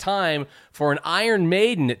before, it's time for an Iron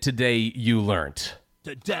Maiden Today You Learned.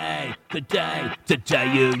 Today you learn.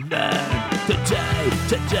 Today you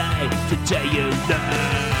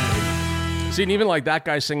learn. See, and even like that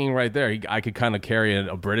guy singing right there, I could kind of carry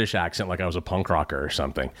a British accent like I was a punk rocker or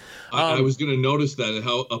something. I was going to notice that,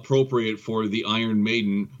 how appropriate for the Iron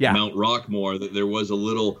Maiden Mount Rockmore, that there was a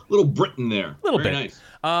little Britain there. Little Very bit. Nice.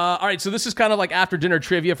 All right, so this is kind of like after dinner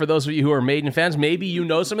trivia for those of you who are Maiden fans. Maybe you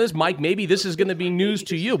know some of this. Mike, maybe this is going to be news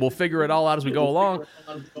to you. We'll figure it all out as we go along.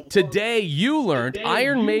 Today, you learned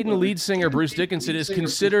Iron Maiden lead singer Bruce Dickinson is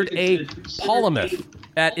considered a polymath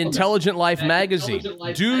at Intelligent Life magazine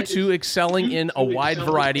due to excelling in a wide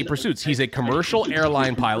variety of pursuits. He's a commercial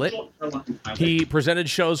airline pilot. He presented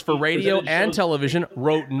shows for radio and television,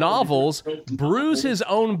 wrote novels, brews his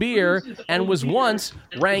own beer, and was once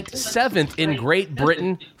ranked 7th in Great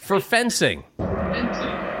Britain for fencing.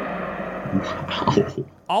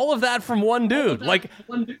 All of that from one dude. Like,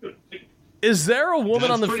 is there a woman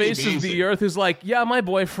on the face of the earth who's like, yeah, my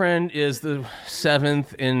boyfriend is the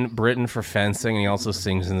 7th in Britain for fencing, and he also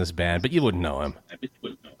sings in this band, but you wouldn't know him.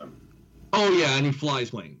 Oh, yeah, and he flies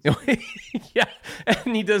planes. Yeah,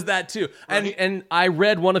 and he does that too. And I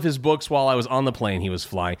read one of his books while I was on the plane he was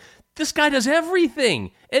flying. This guy does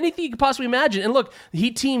everything. Anything you could possibly imagine. And look, he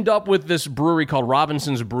teamed up with this brewery called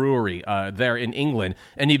Robinson's Brewery there in England,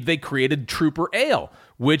 and they created Trooper Ale,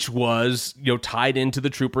 which was, tied into the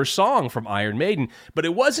Trooper song from Iron Maiden. But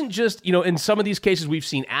it wasn't just, in some of these cases, we've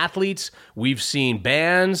seen athletes, we've seen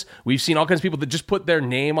bands, we've seen all kinds of people that just put their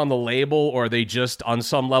name on the label, or they just, on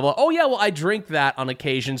some level, oh yeah, well, I drink that on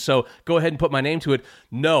occasion, so go ahead and put my name to it.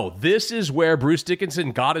 No, this is where Bruce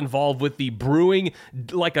Dickinson got involved with the brewing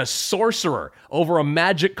like a sorcerer over a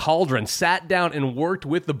magic cauldron, sat down and worked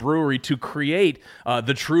with the brewery to create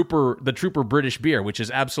the Trooper British beer, which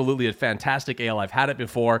is absolutely a fantastic ale. I've had it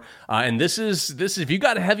before, and this is if you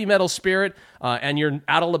got a heavy metal spirit and you're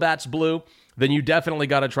out of Labatt's Blue, then you definitely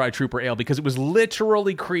got to try Trooper Ale, because it was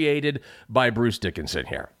literally created by Bruce Dickinson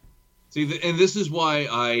here. See, and this is why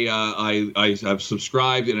I have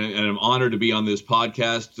subscribed and I'm honored to be on this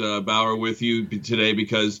podcast, Bauer, with you today,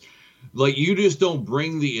 because you just don't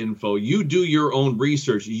bring the info. You do your own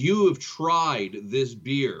research. You have tried this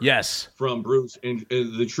beer. Yes. From Bruce and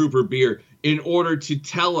the Trooper beer in order to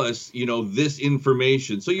tell us, this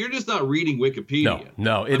information. So you're just not reading Wikipedia.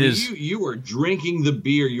 No, it is. You are drinking the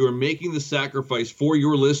beer. You are making the sacrifice for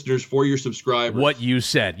your listeners, for your subscribers. What you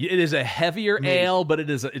said. It is a heavier ale, but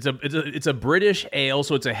it's a British ale,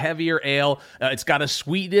 so it's a heavier ale. It's got a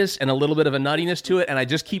sweetness and a little bit of a nuttiness to it. And I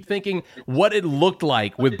just keep thinking what it looked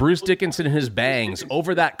like with Bruce Dickinson and his bangs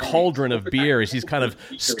over that cauldron of beer as he's kind of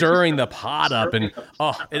stirring the pot up, and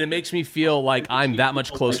it makes me feel like I'm that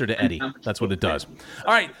much closer to Eddie. That's what it does.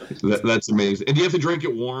 All right. That's amazing. And do you have to drink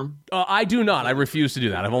it warm? I do not. I refuse to do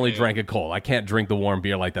that. I've only drank it cold. I can't drink the warm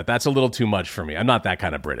beer like that. That's a little too much for me. I'm not that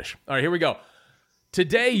kind of British. All right, here we go.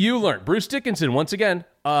 Today you learned Bruce Dickinson, once again,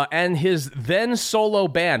 and his then solo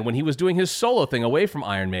band, when he was doing his solo thing away from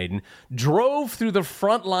Iron Maiden, drove through the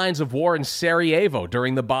front lines of war in Sarajevo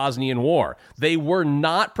during the Bosnian War. They were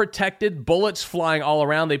not protected, bullets flying all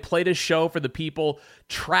around. They played a show for the people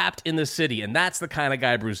trapped in the city, and that's the kind of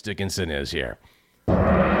guy Bruce Dickinson is here.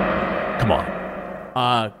 Come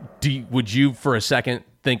on. Would you, for a second,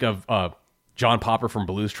 think of John Popper from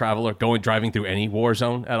Blues Traveler driving through any war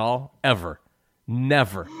zone at all? Ever?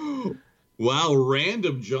 Never. Wow,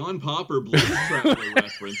 random John Popper Blues Traveler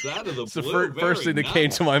reference out of the It's the blue. first thing that came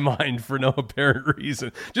to my mind for no apparent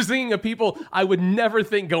reason. Just thinking of people I would never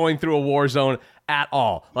think going through a war zone at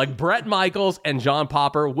all. Like Bret Michaels and John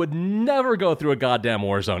Popper would never go through a goddamn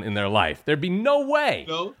war zone in their life. There'd be no way.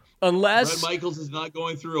 No. Unless Bret Michaels is not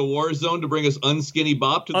going through a war zone to bring us unskinny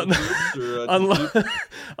bop to the troops. Or,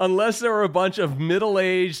 unless there were a bunch of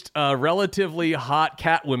middle-aged, relatively hot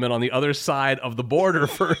cat women on the other side of the border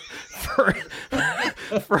for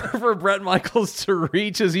Bret Michaels to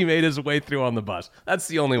reach as he made his way through on the bus. That's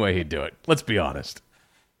the only way he'd do it. Let's be honest.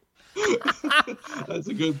 That's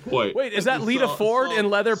a good point. Wait, is that Lita Ford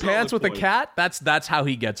in leather pants with a cat? That's how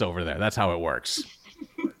he gets over there. That's how it works.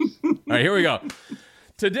 All right, here we go.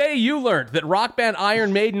 Today, you learned that rock band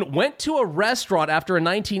Iron Maiden went to a restaurant after a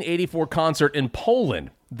 1984 concert in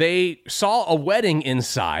Poland. They saw a wedding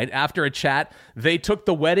inside. After a chat, they took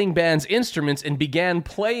the wedding band's instruments and began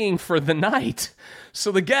playing for the night.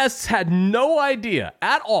 So the guests had no idea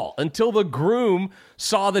at all until the groom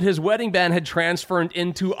saw that his wedding band had transferred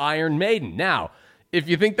into Iron Maiden. Now, if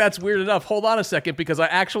you think that's weird enough, hold on a second, because I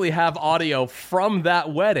actually have audio from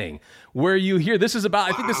that wedding where you hear, this is about,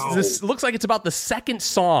 I think this looks like it's about the second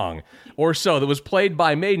song or so that was played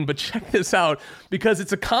by Maiden, but check this out, because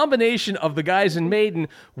it's a combination of the guys in Maiden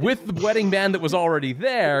with the wedding band that was already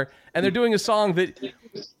there, and they're doing a song that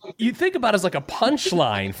you think about as like a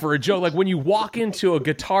punchline for a joke. Like when you walk into a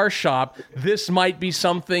guitar shop, this might be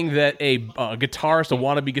something that a guitarist, a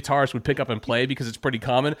wannabe guitarist would pick up and play because it's pretty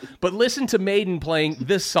common, but listen to Maiden playing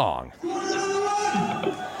this song.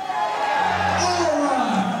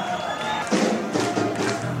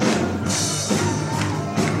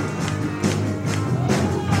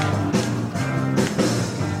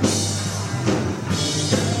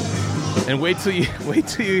 And wait till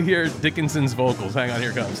you hear Dickinson's vocals. Hang on,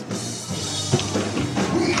 here it comes.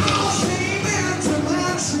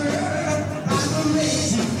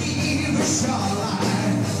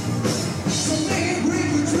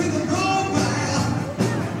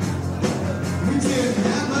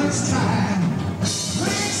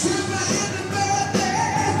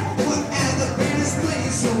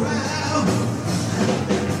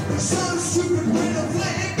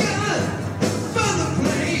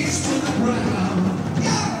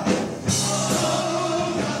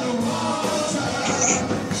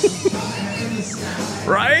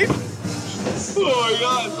 Right? Oh my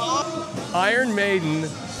God, it's awesome. Iron Maiden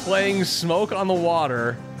playing Smoke on the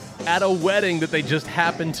Water at a wedding that they just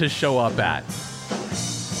happened to show up at.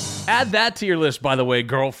 Add that to your list, by the way,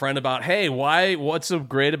 girlfriend, about, hey, what's so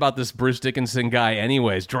great about this Bruce Dickinson guy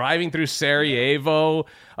anyways? Driving through Sarajevo,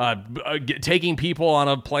 taking people on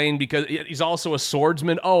a plane because he's also a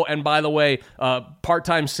swordsman. Oh, and by the way,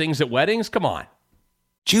 part-time sings at weddings? Come on.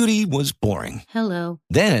 Judy was boring. Hello.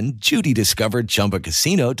 Then Judy discovered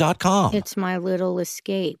ChumbaCasino.com. It's my little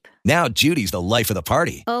escape. Now Judy's the life of the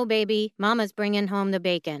party. Oh, baby, mama's bringing home the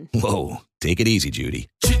bacon. Whoa, take it easy, Judy.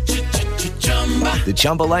 The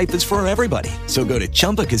Chumba life is for everybody. So go to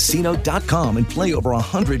ChumbaCasino.com and play over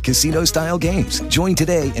 100 casino-style games. Join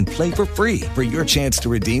today and play for free for your chance to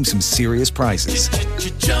redeem some serious prizes.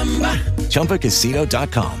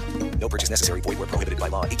 ChumbaCasino.com. No purchase necessary. Void where prohibited by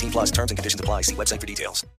law. 18+ terms and conditions apply. See website for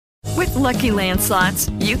details. With Lucky Land Slots,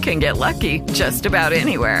 you can get lucky just about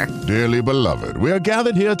anywhere. Dearly beloved, we are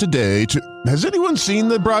gathered here today to... Has anyone seen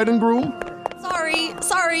the bride and groom?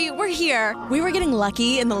 Sorry, we're here. We were getting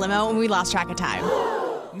lucky in the limo and we lost track of time.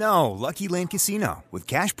 No, Lucky Land Casino, with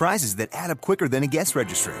cash prizes that add up quicker than a guest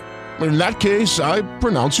registry. In that case, I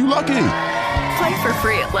pronounce you lucky. Play for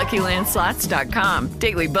free at LuckyLandSlots.com.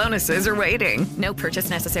 Daily bonuses are waiting. No purchase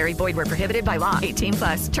necessary. Void where prohibited by law.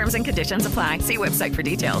 18+. Terms and conditions apply. See website for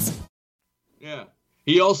details. Yeah.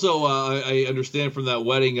 He also, I understand from that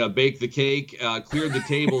wedding, baked the cake, cleared the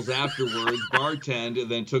tables afterwards, bartended, and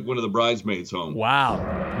then took one of the bridesmaids home. Wow.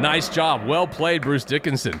 Nice job. Well played, Bruce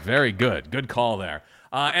Dickinson. Very good. Good call there.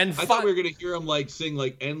 I thought we were going to hear him sing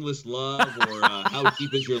Endless Love or How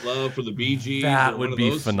Deep Is Your Love from the Bee Gees. That would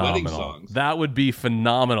be phenomenal. That would be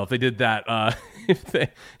phenomenal if they did that.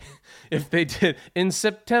 If they did In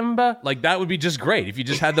September, that would be just great. If you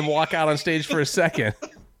just had them walk out on stage for a second.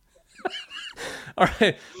 All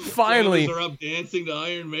right, finally. Fellas are up dancing to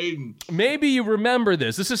Iron Maiden. Maybe you remember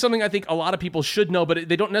this. This is something I think a lot of people should know, but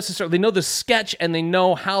they don't necessarily. They know the sketch and they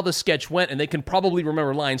know how the sketch went, and they can probably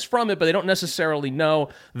remember lines from it, but they don't necessarily know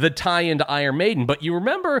the tie-in to Iron Maiden. But you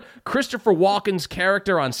remember Christopher Walken's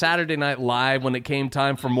character on Saturday Night Live when it came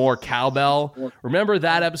time for more cowbell? Remember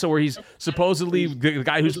that episode where he's supposedly the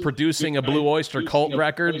guy who's producing a Blue Oyster Cult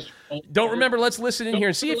record? Don't remember? Let's listen in here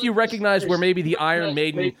and see if you recognize where maybe the Iron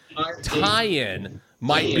Maiden tie-in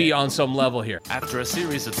might be on some level here. After a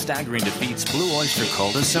series of staggering defeats, Blue Oyster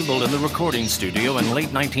Cult assembled in the recording studio in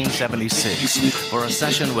late 1976 for a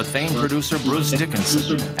session with famed producer Bruce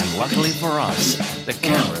Dickinson. And luckily for us, the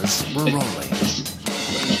cameras were rolling.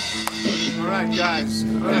 All right, guys,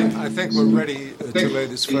 I think we're ready to lay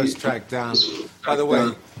this first track down. By the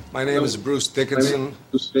way, my name is Bruce Dickinson.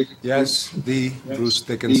 Yes, the Bruce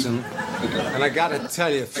Dickinson. And I gotta tell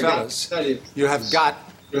you, fellas, you have got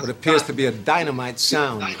what appears to be a dynamite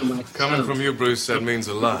sound. Coming from you, Bruce, that means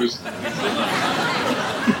a lot.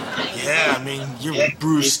 Yeah, I mean, you're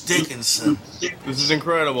Bruce Dickinson. This is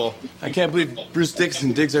incredible. I can't believe Bruce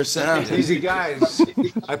Dickinson digs our sound. Easy, guys.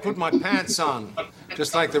 I put my pants on,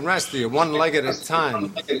 just like the rest of you, one leg at a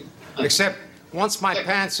time. Except once my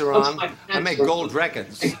pants are on, I make gold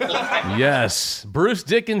records. Yes, Bruce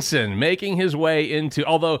Dickinson making his way into,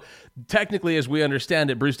 although technically, as we understand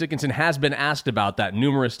it, Bruce Dickinson has been asked about that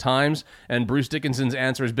numerous times, and Bruce Dickinson's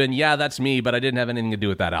answer has been, yeah, that's me, but I didn't have anything to do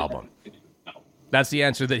with that album. That's the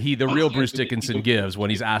answer that the real Bruce Dickinson gives when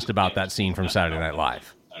he's asked about that scene from Saturday Night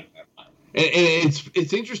Live. And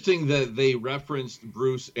it's interesting that they referenced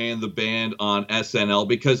Bruce and the band on SNL,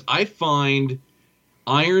 because I find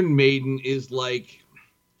Iron Maiden is like,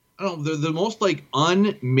 I don't know, they're the most like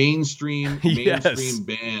mainstream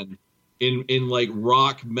band in like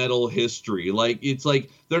rock metal history. Like, it's like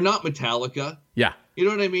they're not Metallica. Yeah. You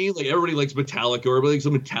know what I mean? Like, everybody likes Metallica, or everybody likes a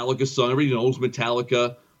Metallica song, everybody knows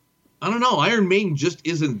Metallica. I don't know. Iron Maiden just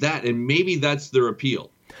isn't that, and maybe that's their appeal.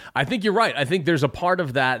 I think you're right. I think there's a part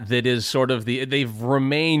of that is sort of they've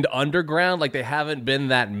remained underground, like they haven't been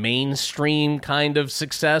that mainstream kind of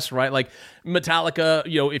success, right? Like Metallica,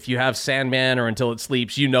 if you have Sandman or Until It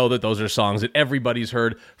Sleeps, you know that those are songs that everybody's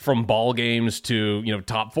heard from ball games to,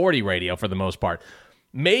 top 40 radio for the most part.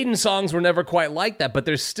 Maiden songs were never quite like that, but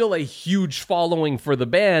there's still a huge following for the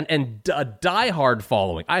band and a diehard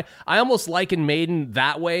following. I almost liken Maiden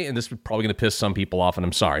that way, and this is probably going to piss some people off, and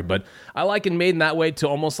I'm sorry, but I liken Maiden that way to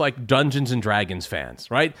almost like Dungeons and Dragons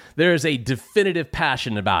fans, right? There is a definitive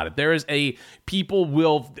passion about it. There is a people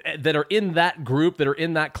that are in that group, that are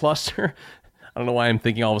in that cluster. I don't know why I'm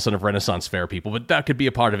thinking all of a sudden of Renaissance Fair people, but that could be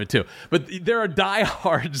a part of it too. But there are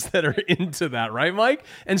diehards that are into that, right, Mike?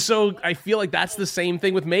 And so I feel like that's the same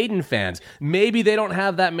thing with Maiden fans. Maybe they don't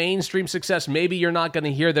have that mainstream success. Maybe you're not going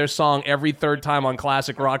to hear their song every third time on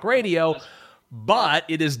classic rock radio, but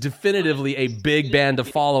it is definitively a big band to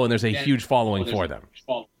follow, and there's a huge following for them.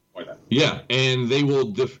 Yeah, and they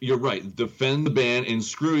will, you're right, defend the band and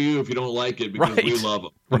screw you if you don't like it, because we love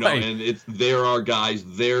them. And they're our guys,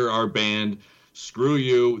 they're our band. Screw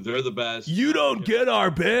you. They're the best. You don't get our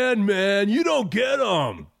band, man. You don't get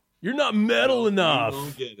them. You're not metal enough. You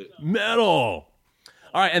don't get it. Metal.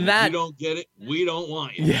 All right, and that... If you don't get it, we don't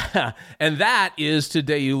want you. Yeah, and that is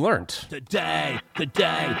Today You Learned. Today you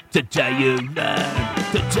learned. Today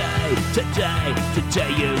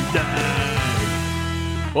you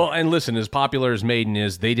learned. Well, and listen, as popular as Maiden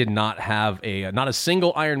is, they did not have not a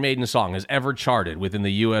single Iron Maiden song has ever charted within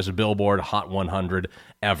the U.S. Billboard Hot 100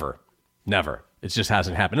 ever. Never. It just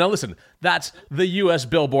hasn't happened. Now, listen, that's the U.S.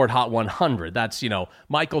 Billboard Hot 100. That's,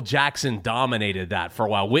 Michael Jackson dominated that for a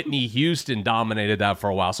while. Whitney Houston dominated that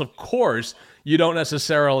for a while. So, of course, you don't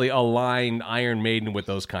necessarily align Iron Maiden with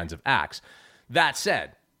those kinds of acts. That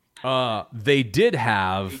said, they did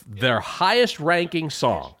have their highest ranking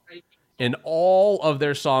song in all of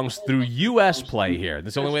their songs through U.S. play here.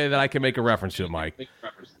 That's the only way that I can make a reference to it, Mike.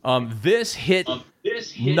 This hit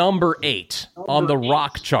number 8 on the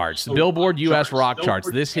rock charts, the Billboard U.S. rock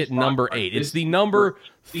charts. This hit number 8. It's the number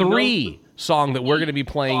 3 song that we're going to be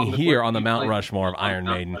playing here on the Mount Rushmore of Iron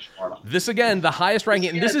Maiden. This, again, the highest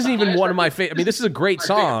ranking. And this isn't even one of my favorite. I mean, this is a great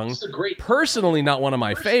song. Personally, not one of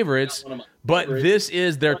my favorites, but this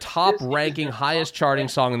is their top ranking, highest charting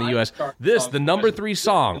song in the U.S. This, the number 3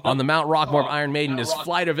 song on the Mount Rockmore of Iron Maiden, is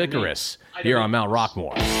Flight of Icarus here on Mount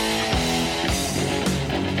Rockmore.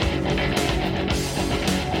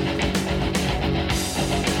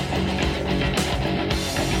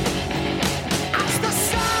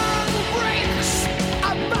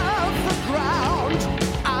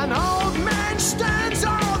 Stands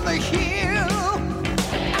on the hill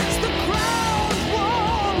as the crowd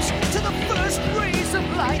warms to the first ring.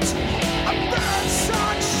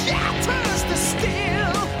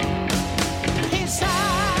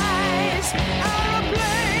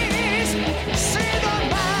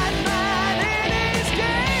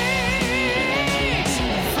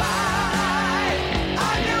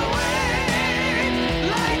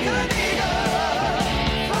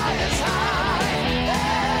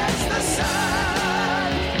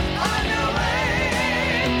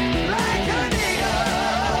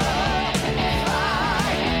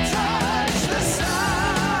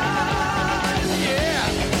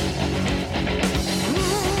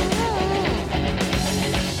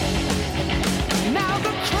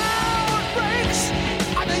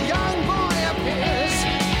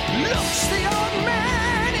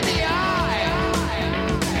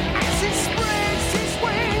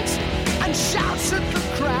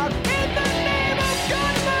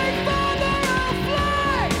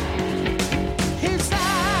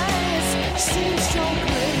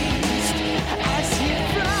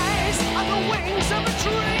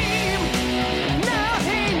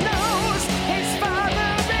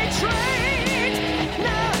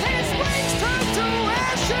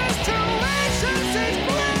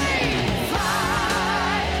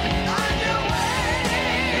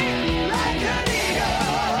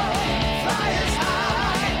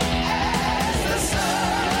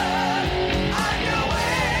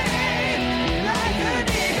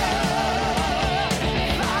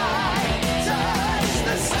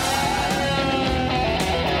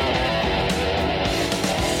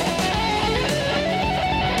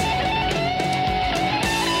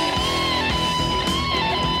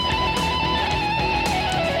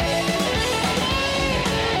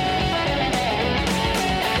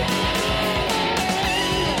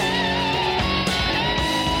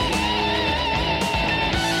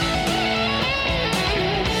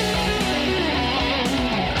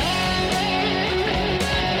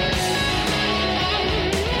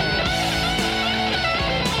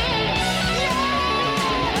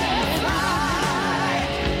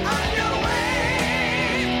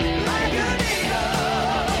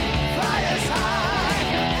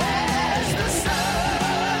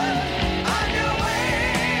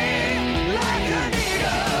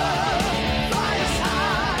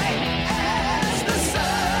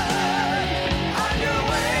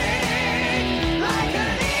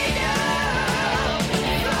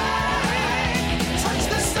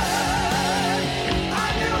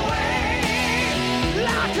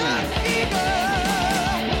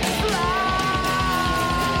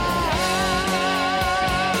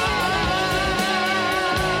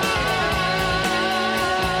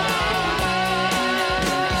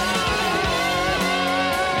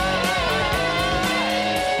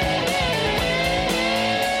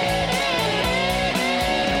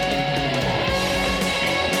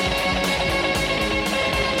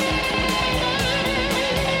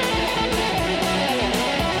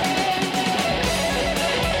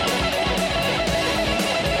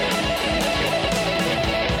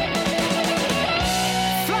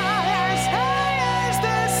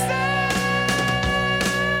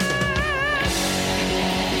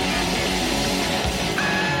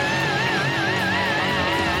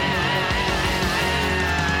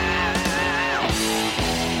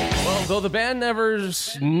 Though the band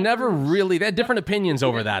never really, they had different opinions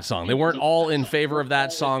over that song. They weren't all in favor of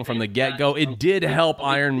that song from the get-go. It did help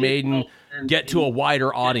Iron Maiden get to a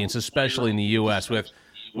wider audience, especially in the U.S., with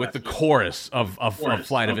the chorus of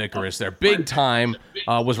Flight of Icarus there. Big Time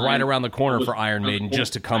was right around the corner for Iron Maiden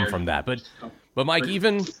just to come from that. But Mike,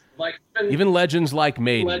 even legends like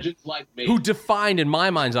Maiden, who defined, in my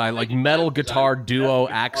mind's eye, like metal guitar duo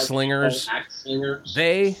Axe Slingers,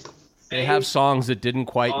 they have songs that didn't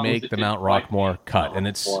quite make the Mount Rockmore cut. And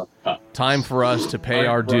it's time for us to pay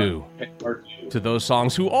our due to those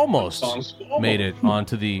songs who almost made it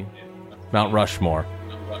onto the Mount Rushmore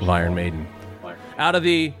of Iron Maiden. Out of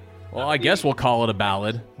the, well, I guess we'll call it a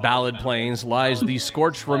ballad plains, lies the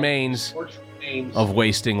scorched remains of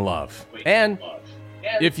Wasting Love. And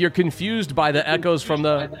if you're confused by the echoes from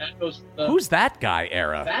the who's that guy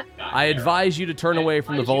era, I advise you to turn away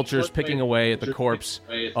from the vultures picking away at the corpse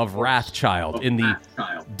of Wrathchild in the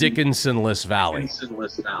Dickinsonless Valley.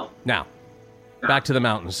 Now, back to the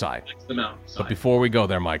mountainside. But before we go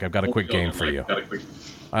there, Mike, I've got a quick game for you.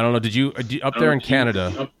 I don't know, did you up there in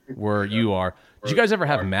Canada, where you are, did you guys ever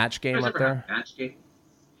have Match Game up there?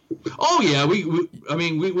 Oh yeah,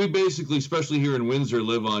 we basically, especially here in Windsor,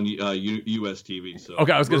 live on US TV. So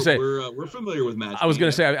okay, I was gonna say we're familiar with Match. I was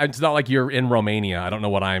gonna say it's not like you're in Romania. I don't know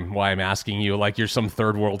why I'm asking you, like you're some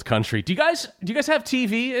third world country. Do you guys have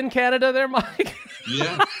TV in Canada there, Mike?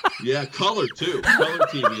 Yeah, color too. Color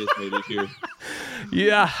TV is maybe here.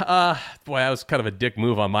 Yeah, boy, that was kind of a dick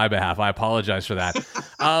move on my behalf. I apologize for that.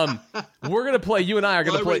 We're gonna play. You and I are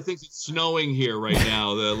gonna play. Everybody thinks it's snowing here right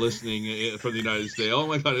now. Listening from the United States. Oh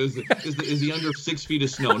my God, is the under 6 feet of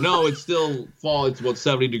snow? No, it's still fall. It's about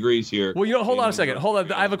 70 degrees here. Well, hold on a second. Hold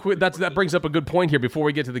on. I have a quick. That brings up a good point here. Before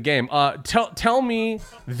we get to the game, tell me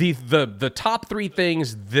the top 3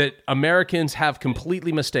 things that Americans have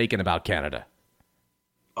completely mistaken about Canada.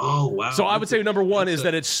 Oh, wow. So I would say number 1 is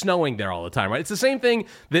that it's snowing there all the time, right? It's the same thing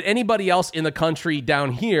that anybody else in the country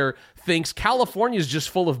down here thinks California is just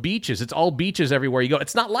full of beaches. It's all beaches everywhere you go.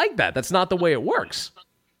 It's not like that. That's not the way it works.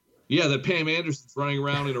 Yeah, that Pam Anderson's running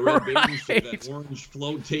around in a red bathing suit, that orange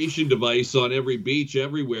flotation device on every beach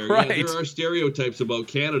everywhere. Right. Yeah, there are stereotypes about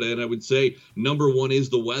Canada, and I would say number 1 is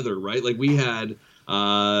the weather, right? Like we had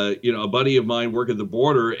a buddy of mine work at the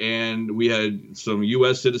border, and we had some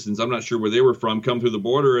U.S. citizens, I'm not sure where they were from, come through the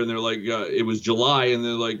border, and they're like, it was July, and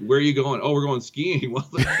they're like, where are you going? Oh, we're going skiing. Well,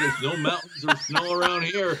 there's no mountains or snow around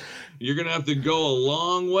here. You're going to have to go a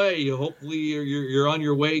long way. Hopefully you're on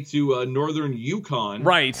your way to northern Yukon.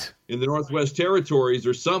 Right. In the Northwest Territories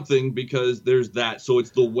or something, because there's that. So it's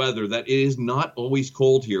the weather. That it is not always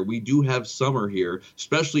cold here. We do have summer here,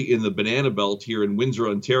 especially in the Banana Belt here in Windsor,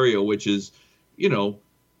 Ontario, which is,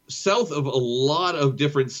 south of a lot of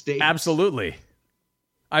different states. Absolutely.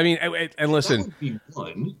 I mean, and listen,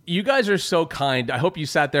 you guys are so kind. I hope you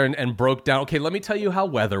sat there and broke down, okay, let me tell you how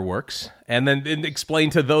weather works, and then explain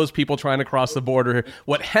to those people trying to cross the border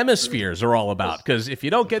what hemispheres are all about. Because if you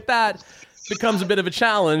don't get that, it becomes a bit of a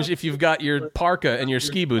challenge if you've got your parka and your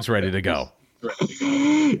ski boots ready to go.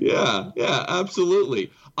 Yeah,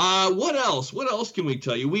 absolutely. What else? What else can we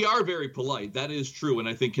tell you? We are very polite. That is true, and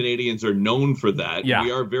I think Canadians are known for that. Yeah.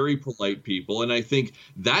 We are very polite people, and I think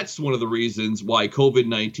that's one of the reasons why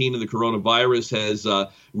COVID-19 and the coronavirus has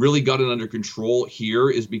really gotten under control here,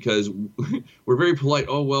 is because we're very polite.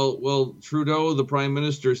 Oh, well, Trudeau, the Prime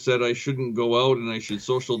Minister, said I shouldn't go out and I should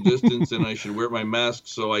social distance and I should wear my mask,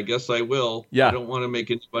 so I guess I will. Yeah. I don't want to make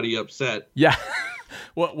anybody upset. Yeah.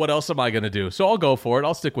 What else am I going to do? So I'll go for it.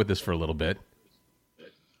 I'll stick with this for a little bit.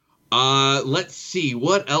 Let's see.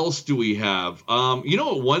 What else do we have?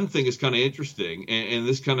 One thing is kind of interesting, and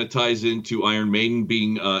this kind of ties into Iron Maiden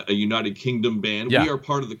being a United Kingdom band. Yeah. We are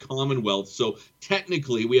part of the Commonwealth, so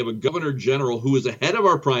technically we have a Governor General who is ahead of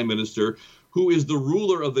our Prime Minister, who is the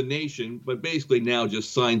ruler of the nation, but basically now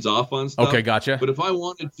just signs off on stuff. Okay, gotcha. But if I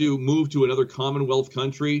wanted to move to another Commonwealth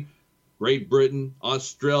country, Great Britain,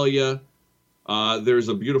 Australia, there's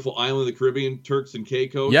a beautiful island in the Caribbean, Turks and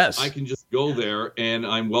Caicos. Yes. I can just go there and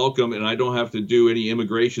I'm welcome, and I don't have to do any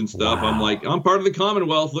immigration stuff. Wow. I'm like, I'm part of the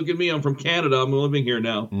Commonwealth. Look at me. I'm from Canada. I'm living here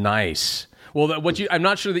now. Nice. Well, I'm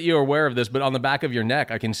not sure that you're aware of this, but on the back of your neck,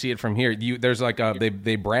 I can see it from here. There's like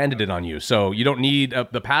they branded it on you, so you don't need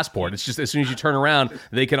the passport. It's just as soon as you turn around,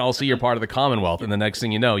 they can all see you're part of the Commonwealth, and the next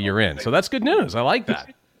thing you know, you're in. So that's good news. I like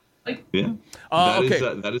that. Yeah, okay.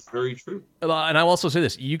 That is very true. And I'll also say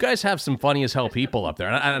this: you guys have some funny as hell people up there,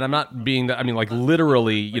 and I'm not being that. I mean, like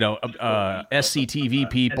literally, SCTV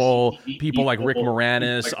people like Rick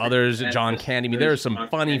Moranis, others, John Candy. I mean, there are some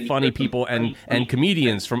funny people and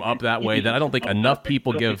comedians from up that way that I don't think enough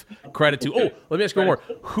people give credit to. Oh, let me ask you one more: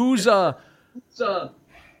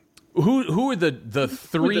 Who are the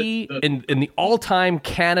three in the all-time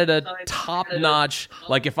Canada top-notch?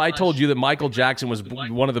 Like, if I told you that Michael Jackson was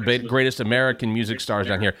one of the greatest American music stars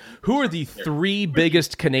down here, who are the three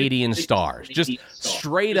biggest Canadian stars? Just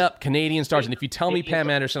straight-up Canadian stars. And if you tell me Pam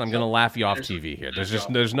Anderson, I'm going to laugh you off TV here.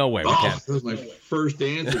 There's no way we can. That was my first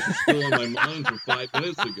answer. It's still on my mind from 5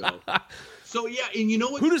 minutes ago. So, yeah, and you know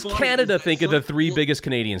what? Who does Canada think are the three biggest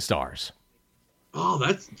Canadian stars? Oh,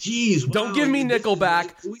 that's geez. Wow. Don't give me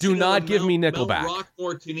Nickelback. Do not give me Nickelback. Mount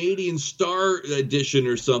Rockmore Canadian Star Edition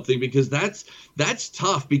or something, because that's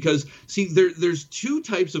tough. Because see, there's two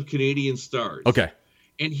types of Canadian stars. Okay.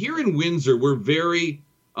 And here in Windsor, we're very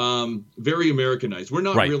Americanized. We're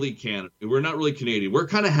not really Canada. We're not really Canadian. We're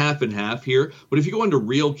kind of half and half here. But if you go into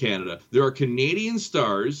real Canada, there are Canadian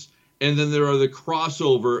stars. And then there are the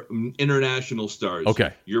crossover international stars.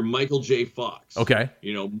 Okay. Your Michael J. Fox. Okay.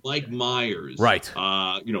 Mike Myers. Right.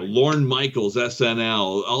 Lorne Michaels,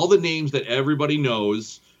 SNL. All the names that everybody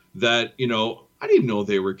knows that, I didn't know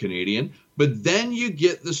they were Canadian. But then you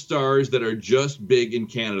get the stars that are just big in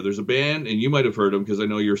Canada. There's a band, and you might have heard them because I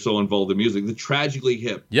know you're so involved in music, the Tragically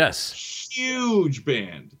Hip. Yes. Huge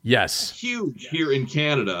band. Yes. Huge here in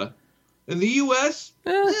Canada. In the U.S.,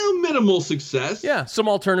 minimal success. Yeah, some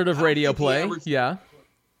alternative radio play. Yeah.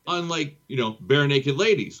 Unlike, Bare Naked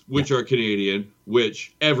Ladies, which are Canadian,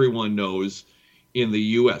 which everyone knows in the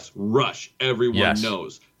U.S. Rush, everyone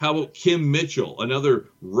knows. How about Kim Mitchell, another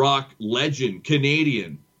rock legend,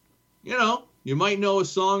 Canadian? You might know a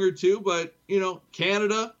song or two, but,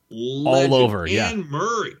 Canada, legend. All over, Anne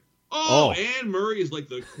Murray. Oh, Anne Murray is like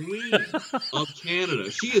the queen of Canada.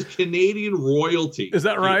 She is Canadian royalty. Is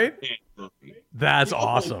that right? That's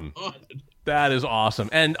awesome. That is awesome.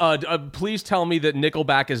 And please tell me that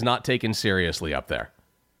Nickelback is not taken seriously up there.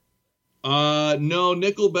 No,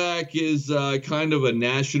 Nickelback is kind of a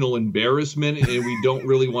national embarrassment, and we don't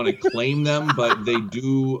really want to claim them, but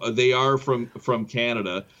they are from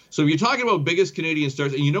Canada. So if you're talking about biggest Canadian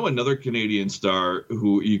stars, and another Canadian star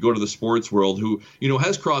who you go to the sports world who,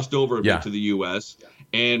 has crossed over a bit to the U.S.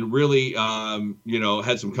 and really,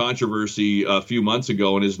 had some controversy a few months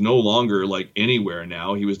ago and is no longer like anywhere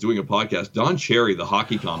now. He was doing a podcast. Don Cherry, the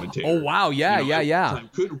hockey commentator. Oh, wow. Yeah.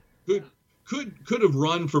 Could have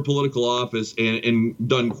run for political office and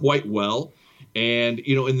done quite well. And,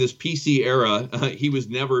 in this PC era, he was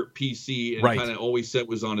never PC and kind of always said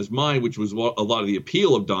was on his mind, which was a lot of the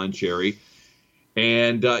appeal of Don Cherry.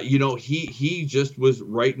 And, he just was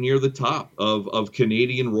right near the top of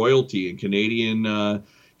Canadian royalty and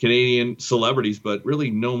Canadian celebrities, but really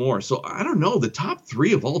no more. So I don't know. The top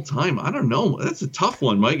three of all time, I don't know. That's a tough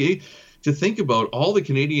one, Mike. To think about all the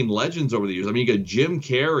Canadian legends over the years. I mean, you got Jim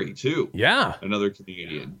Carrey, too. Yeah. Another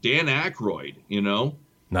Canadian. Dan Aykroyd,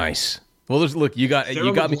 Nice. Well, look, you got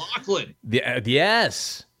McLachlan.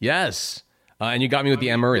 Yes. And you got me with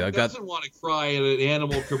the Anne Murray. Who doesn't want to cry at an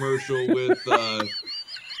animal commercial with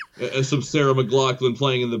some Sarah McLachlan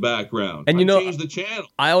playing in the background? And change the channel.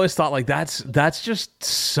 I always thought that's just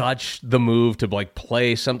such the move to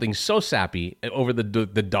play something so sappy over the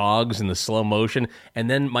dogs and the slow motion. And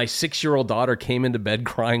then my 6-year-old daughter came into bed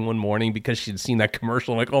crying one morning because she'd seen that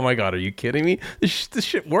commercial. I'm like, oh my God, are you kidding me? This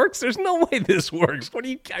shit works. There's no way this works.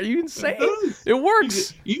 Are you insane? It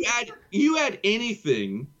works. You add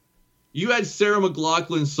anything. You add Sarah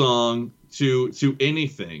McLachlan's song to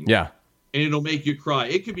anything. Yeah. And it'll make you cry.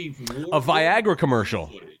 It could be a Viagra commercial.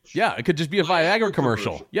 Yeah, it could just be a Viagra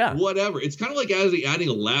commercial. Yeah. Whatever. It's kind of like adding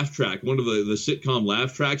a laugh track, one of the sitcom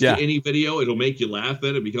laugh tracks to any video. It'll make you laugh,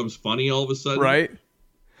 then it becomes funny all of a sudden. Right.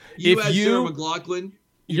 Sarah McLachlan.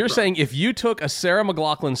 You're saying if you took a Sarah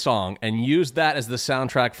McLachlan song and used that as the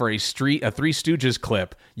soundtrack for a Three Stooges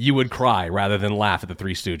clip, you would cry rather than laugh at the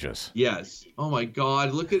Three Stooges. Yes. Oh my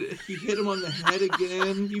God! Look at it. He hit him on the head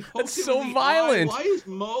again. That's so violent. Why is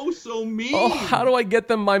Mo so mean? Oh, how do I get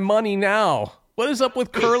them my money now? What is up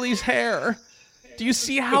with Curly's hair? Do you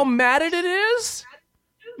see how matted it is?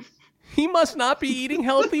 He must not be eating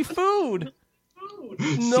healthy food.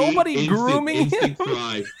 Nobody grooming him.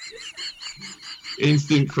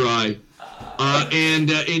 Instant cry. And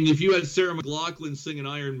if you had Sarah McLachlan sing an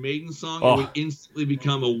Iron Maiden song, it would instantly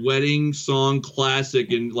become a wedding song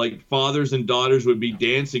classic, and fathers and daughters would be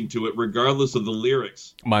dancing to it regardless of the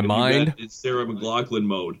lyrics. My mind is Sarah McLachlan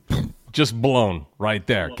mode. Just blown right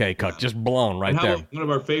there, K-Cut. Just blown right there. One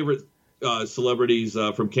of our favorite celebrities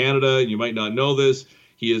from Canada, and you might not know this,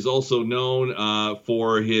 he is also known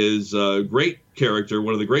for his great character,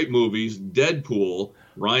 one of the great movies, Deadpool.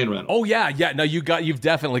 Ryan Reynolds. Oh yeah. No, you've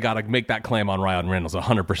definitely got to make that claim on Ryan Reynolds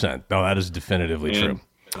 100%. No, that is definitively true.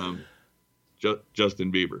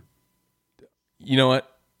 Justin Bieber. You know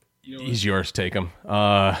what? He's yours. Take him.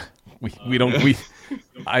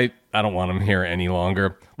 I don't want him here any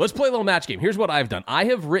longer. Let's play a little match game. Here's what I've done. I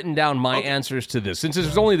have written down my answers to this. Since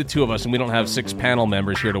there's only the two of us and we don't have 6 panel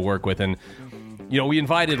members here to work with, and we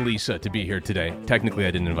invited Lisa to be here today. Technically,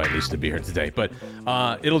 I didn't invite Lisa to be here today, but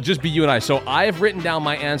it'll just be you and I. So I have written down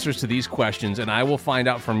my answers to these questions, and I will find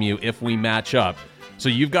out from you if we match up. So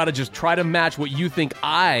you've got to just try to match what you think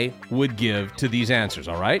I would give to these answers,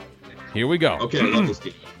 all right? Here we go. Okay, I love this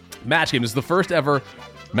game. Match game. This is the first ever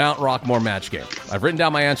Mount Rockmore match game. I've written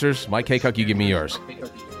down my answers. Mike Haycock, you give me yours.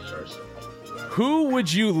 Who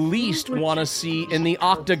would you least want to see in the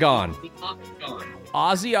Octagon?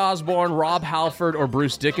 Ozzy Osbourne, Rob Halford, or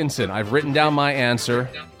Bruce Dickinson? I've written down my answer.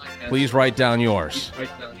 Please write down yours.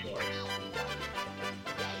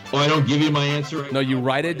 Oh, I don't give you my answer? No, you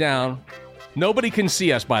write it down. Nobody can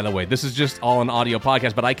see us, by the way. This is just all an audio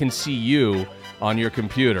podcast, but I can see you on your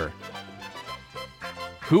computer.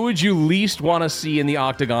 Who would you least want to see in the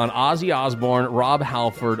Octagon? Ozzy Osbourne, Rob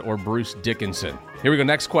Halford, or Bruce Dickinson? Here we go.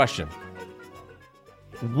 Next question.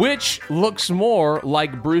 Which looks more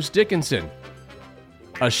like Bruce Dickinson?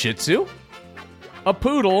 A Shih Tzu, a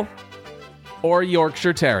Poodle, or a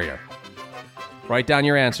Yorkshire Terrier? Write down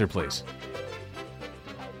your answer, please.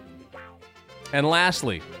 And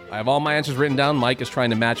lastly, I have all my answers written down. Mike is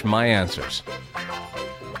trying to match my answers.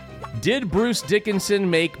 Did Bruce Dickinson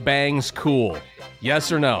make bangs cool?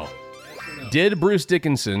 Yes or no? Did Bruce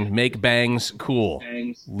Dickinson make bangs cool?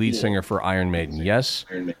 Lead singer for Iron Maiden. Yes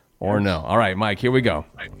or no? All right, Mike, here we go.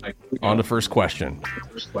 On to first question.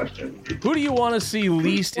 Who do you want to see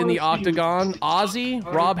least in the Octagon? Ozzy,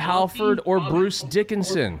 Rob Halford, or Bruce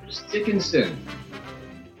Dickinson?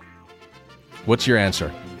 What's your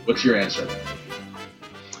answer?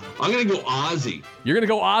 I'm going to go Ozzy. You're going to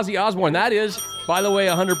go Ozzy Osbourne. That is, by the way,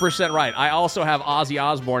 100% right. I also have Ozzy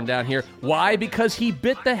Osbourne down here. Why? Because he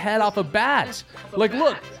bit the head off a bat. Like,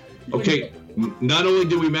 look. Okay, not only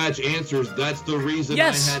do we match answers, that's the reason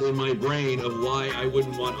Yes. I had in my brain of why I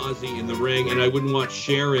wouldn't want Ozzy in the ring, and I wouldn't want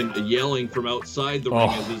Sharon yelling from outside the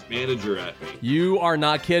ring as his manager at me. You are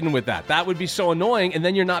not kidding with that. That would be so annoying, and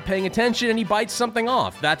then you're not paying attention, and he bites something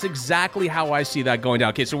off. That's exactly how I see that going down.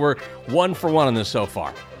 Okay, so we're 1 for 1 on this so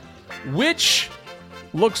far. Which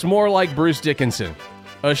looks more like Bruce Dickinson?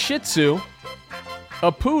 A Shih Tzu,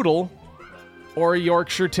 a Poodle, or a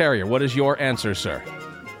Yorkshire Terrier? What is your answer, sir?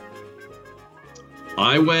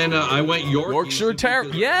 I went Yorkshire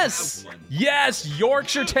Terrier. Yes,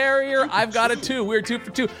 Yorkshire Terrier. I've got it too. We're 2 for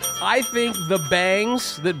 2. I think the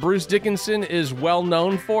bangs that Bruce Dickinson is well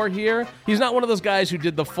known for here. He's not one of those guys who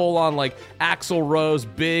did the full-on like Axl Rose,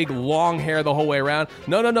 big long hair the whole way around.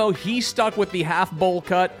 No. He stuck with the half bowl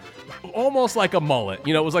cut. Almost like a mullet.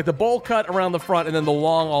 It was like the bowl cut around the front and then the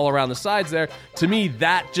long all around the sides there. To me,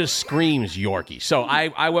 that just screams Yorkie. So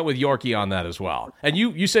I went with Yorkie on that as well. And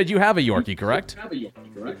you said you have a Yorkie, correct?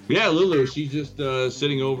 Yeah, Lulu, she's just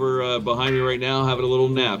sitting over behind me right now having a little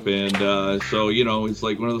nap. And so, it's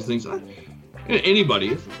like one of those things.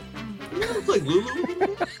 Anybody. It's like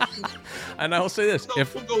Lulu. And I'll say this.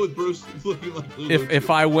 We'll go with Bruce looking like Lulu. If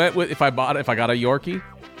I got a Yorkie,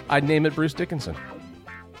 I'd name it Bruce Dickinson.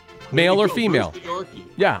 Male or female?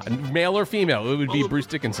 Yeah, male or female. It would be Bruce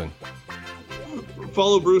Dickinson.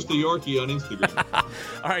 Follow Bruce the Yorkie on Instagram.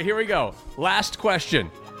 All right, here we go. Last question.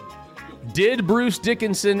 Did Bruce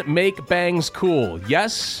Dickinson make bangs cool?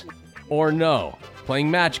 Yes or no? Playing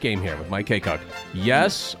match game here with Mike Haycock.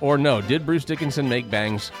 Yes or no? Did Bruce Dickinson make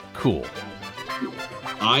bangs cool?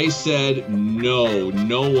 I said no.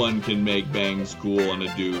 No one can make bangs cool on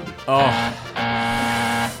a dude.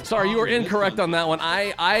 Oh. Sorry, you were incorrect on that one.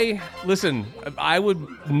 Listen, I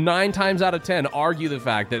would 9 times out of 10 argue the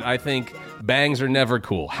fact that I think bangs are never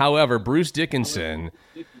cool. However, Bruce Dickinson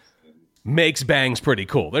makes bangs pretty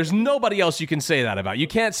cool. There's nobody else you can say that about. You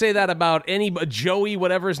can't say that about any Joey,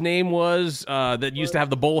 whatever his name was, that used to have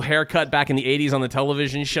the bowl haircut back in the 80s on the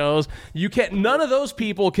television shows. You can't. None of those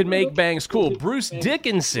people can make bangs cool. Bruce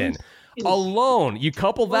Dickinson alone. You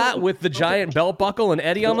couple that with the giant belt buckle and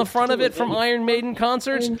Eddie on the front of it from Iron Maiden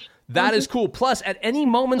concerts. That is cool. Plus, at any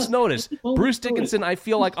moment's notice, Bruce Dickinson, I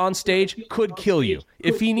feel like on stage, could kill you.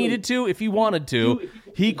 If he needed to, if he wanted to,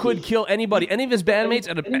 he could kill anybody. Any of his bandmates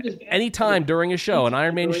at any time during a show, an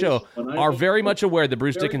Iron Maiden show, are very much aware that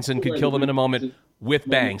Bruce Dickinson could kill them in a moment with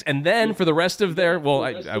bangs. And then for the rest of their,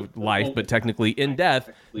 life, but technically in death,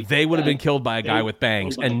 they would have been killed by a guy with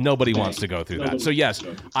bangs, and nobody wants to go through that. So yes,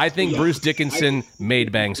 I think Bruce Dickinson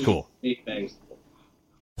made bangs cool.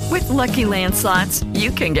 With Lucky Land Slots, you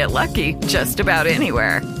can get lucky just about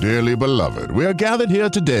anywhere. Dearly beloved, we are gathered here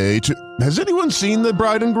today to... Has anyone seen the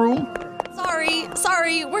bride and groom?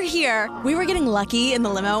 Sorry, we're here. We were getting lucky in the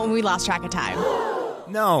limo and we lost track of time.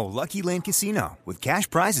 No, Lucky Land Casino, with cash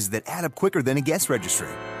prizes that add up quicker than a guest registry.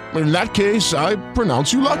 In that case, I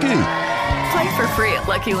pronounce you lucky. Play for free at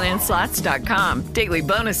LuckyLandSlots.com. Daily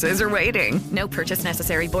bonuses are waiting. No purchase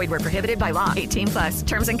necessary. Void where prohibited by law. 18+.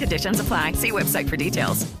 Terms and conditions apply. See website for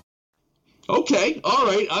details. Okay, all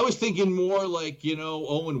right. I was thinking more like,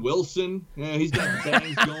 Owen Wilson. Yeah, he's got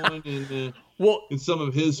bangs going in some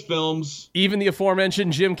of his films. Even the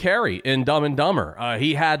aforementioned Jim Carrey in Dumb and Dumber.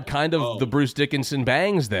 He had kind of the Bruce Dickinson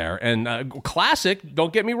bangs there. And classic,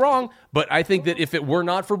 don't get me wrong, but I think that if it were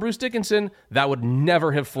not for Bruce Dickinson, that would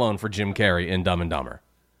never have flown for Jim Carrey in Dumb and Dumber.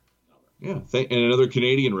 Yeah, and another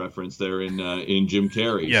Canadian reference there in Jim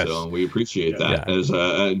Carrey. Yes. So we appreciate that. Yeah. As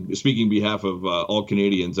speaking behalf of all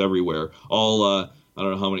Canadians everywhere, all I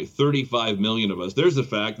don't know how many, 35 million of us. There's the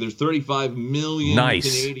fact. There's 35 million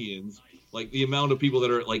Canadians. Like the amount of people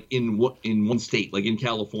that are like in one state, like in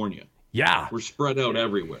California. Yeah, we're spread out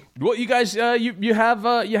everywhere. Well, you guys, you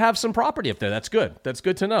have some property up there. That's good. That's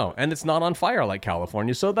good to know. And it's not on fire like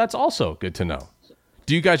California, so that's also good to know.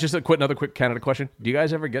 Do you guys, just another quick Canada question, do you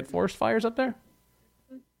guys ever get forest fires up there?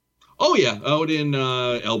 Oh, yeah. Out in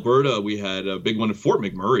Alberta, we had a big one at Fort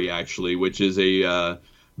McMurray, actually, which is a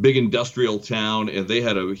big industrial town. And they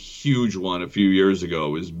had a huge one a few years ago.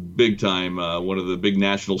 It was big time, one of the big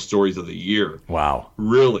national stories of the year. Wow.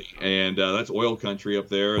 Really. And that's oil country up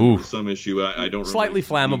there. There's some issue. I don't Slightly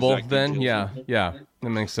flammable then. Yeah. That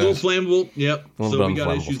makes sense. A little flammable, yep. So we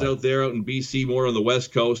got issues thing out there out in BC, more on the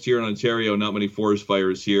west coast. Here in Ontario, not many forest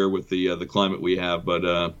fires here with the climate we have.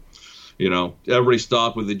 But, everybody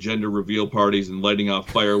stop with the gender reveal parties and lighting off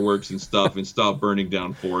fireworks and stuff and stop burning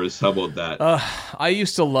down forests. How about that? I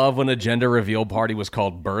used to love when a gender reveal party was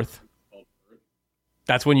called birth.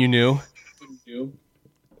 That's when you knew?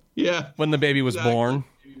 Yeah. When the baby was born.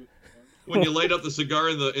 When you light up the cigar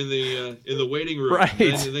in the waiting room, right?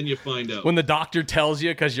 And then you find out. When the doctor tells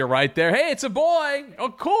you because you're right there, hey, it's a boy.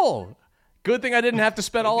 Oh, cool. Good thing I didn't have to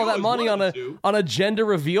spend all of that money on a gender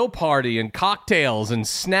reveal party and cocktails and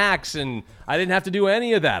snacks, and I didn't have to do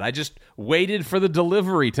any of that. I just waited for the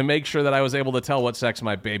delivery to make sure that I was able to tell what sex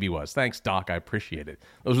my baby was. Thanks, Doc. I appreciate it.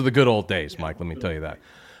 Those were the good old days, Mike. Let me tell you that.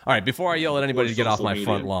 All right, before I yell at anybody to get off my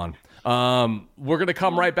front lawn, we're going to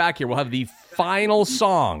come right back here. We'll have the final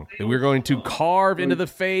song that we're going to carve into the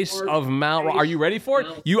face of Mount Rock. Are you ready for it?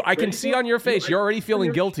 I can see on your face you're already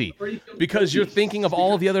feeling guilty because you're thinking of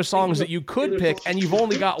all of the other songs that you could pick, and you've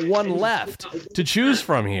only got one left to choose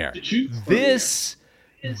from here. This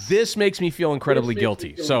makes me feel incredibly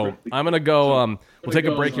guilty. So I'm going to go, we'll take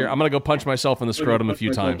a break here. I'm going to go punch myself in the scrotum a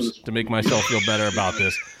few times to make myself feel better about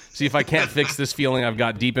this. See if I can't fix this feeling I've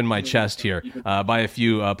got deep in my chest here by a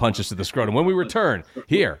few punches to the scrotum. When we return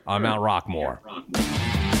here on Mount Rockmore.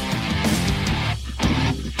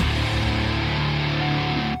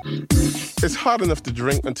 It's hard enough to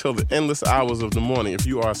drink until the endless hours of the morning if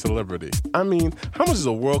you are a celebrity. I mean, how much is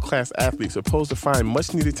a world-class athlete supposed to find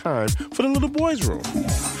much-needed time for the little boys' room?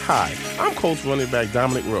 Hi, I'm Colts running back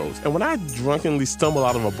Dominic Rose, and when I drunkenly stumble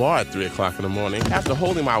out of a bar at 3 o'clock in the morning after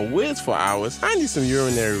holding my whiz for hours, I need some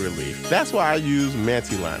urinary relief. That's why I use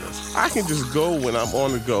Manti Liners. I can just go when I'm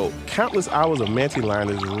on the go. Countless hours of Manti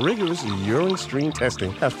Liners' rigorous urine stream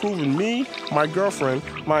testing has proven me, my girlfriend,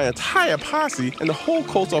 my entire posse, and the whole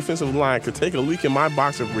Colts offensive line could take a leak in my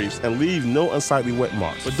boxer briefs and leave no unsightly wet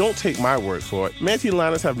marks. But don't take my word for it. Manti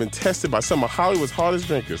Liners have been tested by some of Hollywood's hardest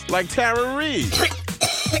drinkers, like Tara Reid.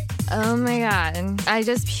 Oh my god, I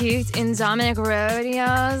just puked in Dominic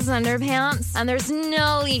Rodeo's underpants, and there's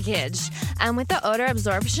no leakage. And with the odor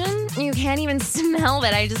absorption, you can't even smell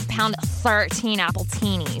that I just pounded 13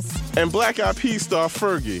 Appletinis. And Black Eyed Peas star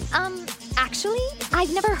Fergie. Actually,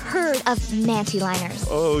 I've never heard of Manti Liners.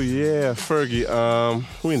 Oh yeah, Fergie,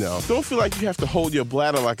 we know. Don't feel like you have to hold your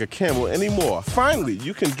bladder like a camel anymore. Finally,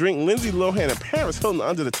 you can drink Lindsay Lohan and Paris Hilton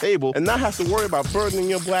under the table and not have to worry about burdening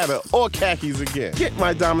your bladder or khakis again. Get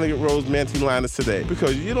my Dominic Rose Manti Liners today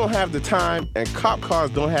because you don't have the time and cop cars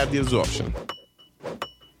don't have the absorption.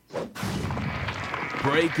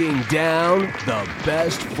 Breaking down the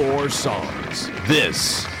best 4 songs.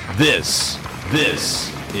 This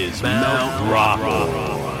is Mount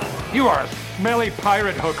Rockmore. You are a smelly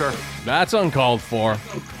pirate hooker. That's uncalled for.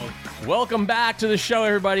 Welcome back to the show,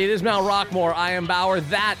 everybody. It is Mount Rockmore. I am Bauer.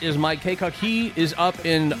 That is Mike Kaycock. He is up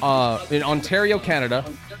in Ontario, Canada.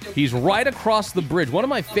 He's right across the bridge. One of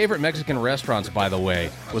my favorite Mexican restaurants, by the way,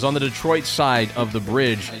 was on the Detroit side of the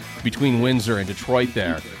bridge between Windsor and Detroit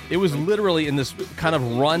there. It was literally in this kind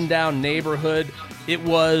of rundown neighborhood. It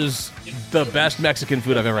was the best Mexican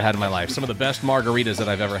food I've ever had in my life. Some of the best margaritas that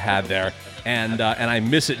I've ever had there. And I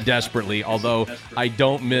miss it desperately, although I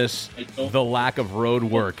don't miss the lack of road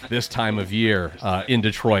work this time of year in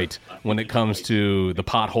Detroit when it comes to the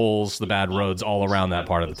potholes, the bad roads all around that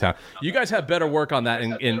part of the town. You guys have better work on that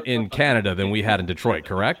in Canada than we had in Detroit,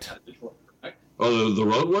 correct? Oh, the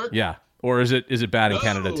road work? Yeah. Or is it bad in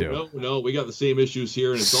Canada too? No, we got the same issues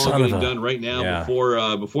here, and it's all getting done right now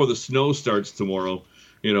before the snow starts tomorrow.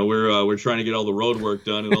 You know, we're trying to get all the road work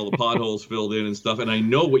done and all the potholes filled in and stuff. And I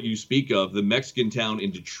know what you speak of. The Mexican town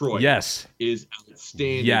in Detroit is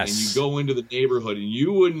outstanding. Yes. And you go into the neighborhood and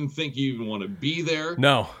you wouldn't think you even want to be there.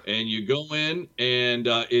 No. And you go in and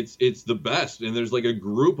it's the best. And there's like a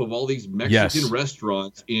group of all these Mexican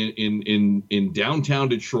restaurants in downtown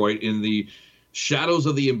Detroit in the shadows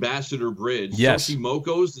of the Ambassador Bridge. Yes.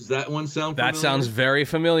 Xochimilco's, does that one sound familiar? That sounds very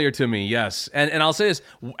familiar to me, yes. And I'll say this,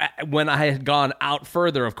 when I had gone out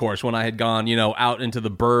further, of course, when I had gone, out into the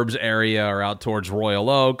burbs area or out towards Royal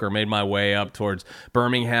Oak or made my way up towards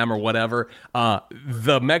Birmingham or whatever,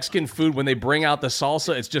 the Mexican food, when they bring out the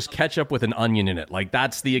salsa, it's just ketchup with an onion in it. Like,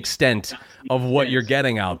 that's the extent of what you're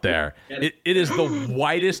getting out there. It is the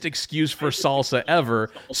widest excuse for salsa ever.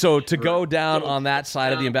 So to go down on that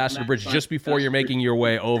side of the Ambassador Bridge just before you're making your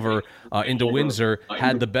way over into Windsor,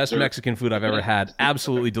 had the best Mexican food I've ever had.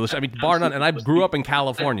 Absolutely delicious. I mean, bar none. And I grew up in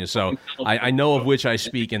California, so I know of which I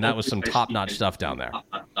speak, and that was some top-notch stuff down there.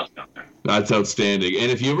 That's outstanding.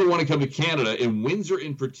 And if you ever want to come to Canada, in Windsor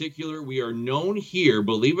in particular, we are known here,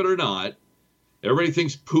 believe it or not, everybody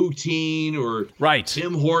thinks poutine or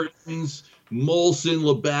Tim Hortons, Molson,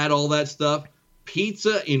 Labatt, all that stuff.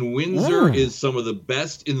 Pizza in Windsor is some of the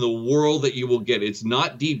best in the world that you will get. It's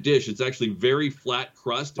not deep dish. It's actually very flat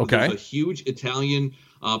crust. Okay. There's a huge Italian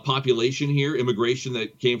population here, immigration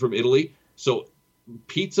that came from Italy. So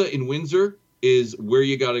pizza in Windsor is where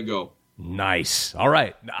you got to go. Nice. All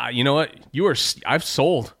right. You know what? I'm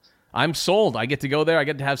sold. I'm sold. I get to go there. I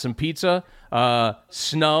get to have some pizza,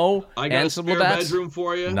 snow, I got and a some spare Labatt's. bedroom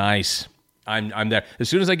for you. Nice. I'm there. As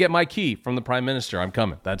soon as I get my key from the Prime Minister, I'm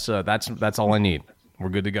coming. That's all I need. We're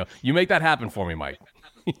good to go. You make that happen for me, Mike.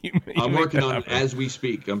 I'm working on it as we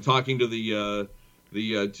speak. I'm talking to the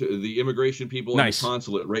immigration people in the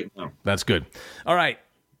consulate right now. That's good. All right.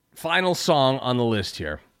 Final song on the list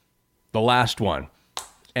here. The last one.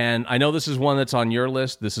 And I know this is one that's on your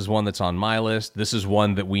list. This is one that's on my list. This is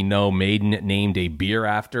one that we know Maiden named a beer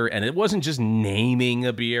after. And it wasn't just naming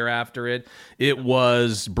a beer after it. It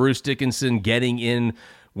was Bruce Dickinson getting in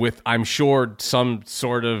with, I'm sure, some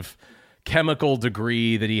sort of chemical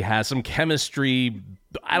degree that he has, some chemistry.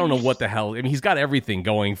 I don't know what the hell. I mean, he's got everything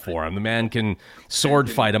going for him. The man can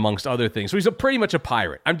sword fight, amongst other things. So he's pretty much a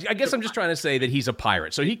pirate. I guess I'm just trying to say that he's a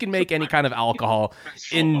pirate. So he can make any kind of alcohol.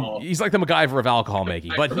 He's like the MacGyver of alcohol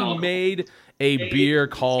making. But he made a beer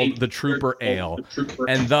called the Trooper Ale.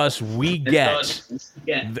 And thus we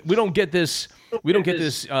don't get this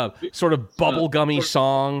sort of bubblegummy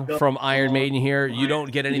song from Iron Maiden here. You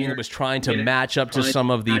don't get anything that was trying to match up to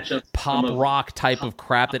some of the pop rock type of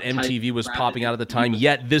crap that MTV was popping out at the time.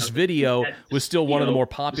 Yet this video was still one of the more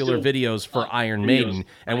popular videos for Iron Maiden.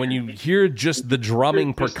 And when you hear just the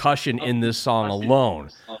drumming percussion in this song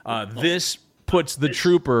alone, this puts the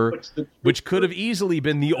Trooper, which could have easily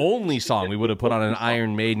been the only song we would have put on an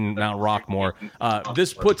Iron Maiden Mount Rockmore.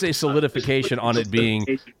 This puts a solidification on it being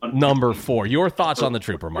number 4. Your thoughts on the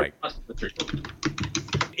Trooper, Mike?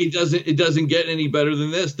 It doesn't get any better than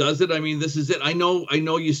this, does it? I mean, this is it. I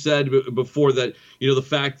know you said before that, the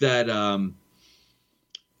fact that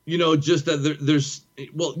just that there's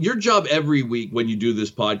your job every week when you do this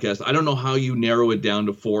podcast. I don't know how you narrow it down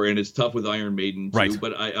to 4, and it's tough with Iron Maiden too. Right.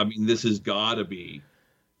 But I mean, this has got to be.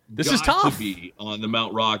 This is tough. To be on the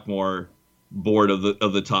Mount Rockmore board of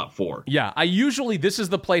the top 4. Yeah, this is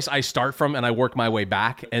the place I start from and I work my way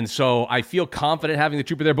back. And so I feel confident having the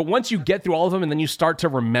Trooper there. But once you get through all of them and then you start to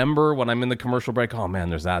remember when I'm in the commercial break, oh man,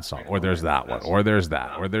 there's that song, or there's that one, or there's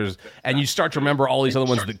that, and you start to remember all these other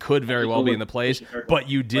ones that could very well be in the place, but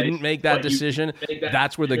you didn't make that decision.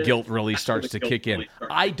 That's where the guilt really starts to kick in.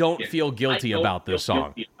 I don't feel guilty about this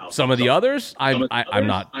song. Some of the others I'm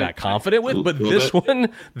not that confident with, but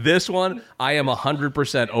this one I am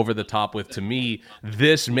 100% over the top with. To me,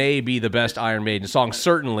 this may be the best Iron Maiden song.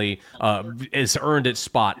 Certainly has earned its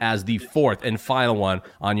spot as the 4th and final one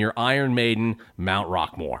on your Iron Maiden Mount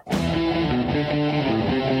Rockmore.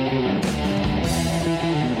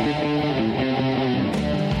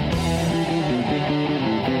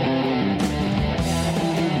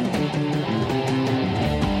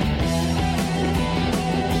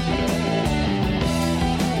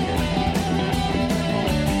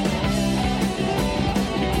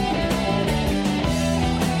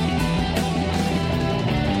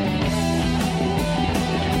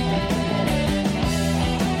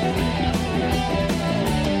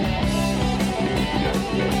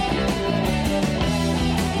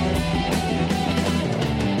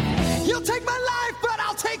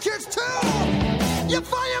 You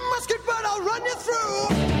fire musket, but I'll run you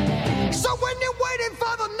through. So when you're waiting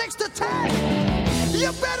for the next attack, you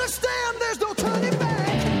better stand, there's no turning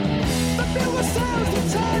back. The bugle sounds,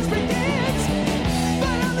 the charge begins.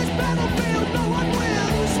 But on this battlefield, no one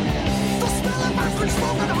wins. The smell of ice cream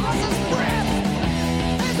smoke and a horse's breath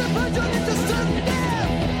as a virgin into sudden death.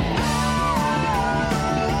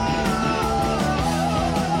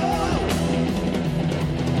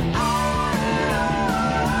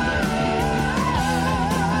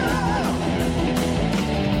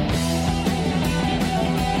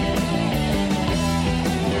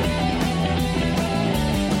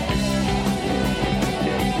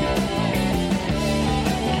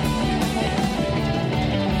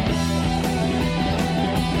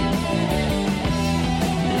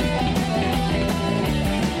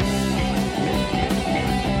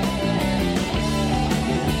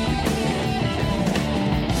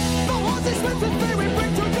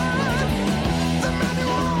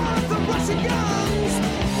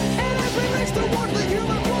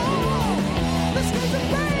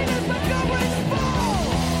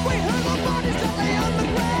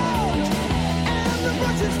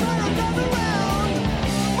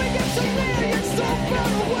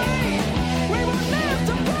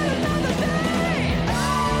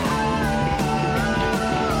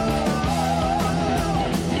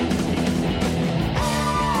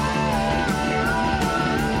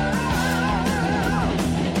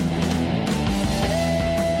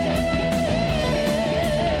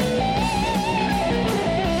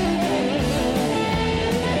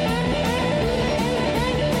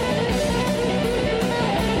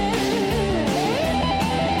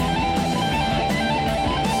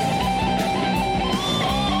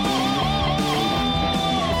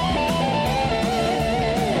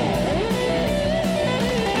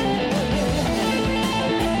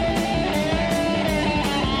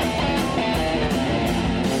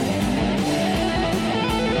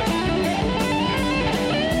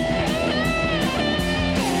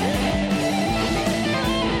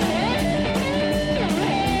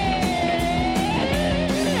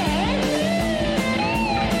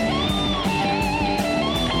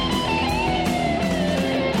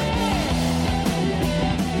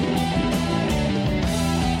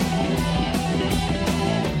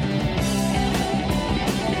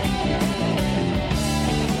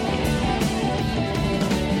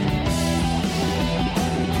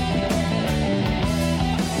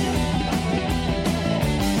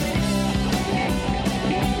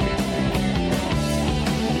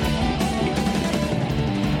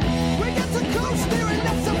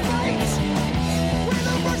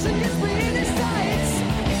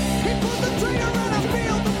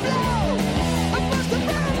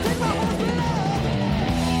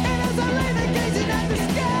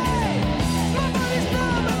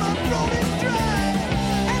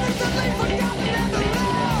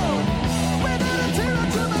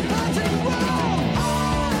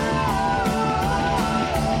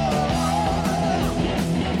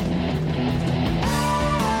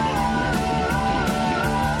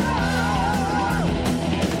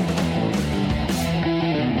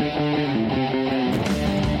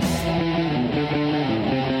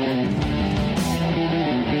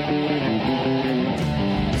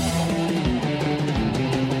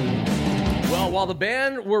 While the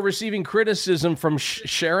band were receiving criticism from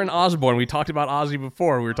Sharon Osbourne, we talked about Ozzy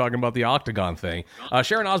before, we were talking about the Octagon thing.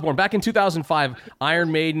 Sharon Osbourne, back in 2005,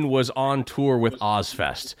 Iron Maiden was on tour with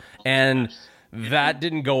Ozfest, and that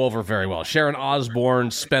didn't go over very well. Sharon Osbourne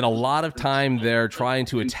spent a lot of time there trying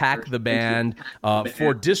to attack the band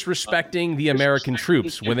for disrespecting the American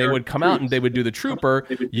troops. When they would come out and they would do the Trooper,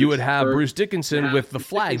 you would have Bruce Dickinson with the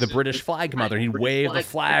flag, the British flag, come out there. He'd wave the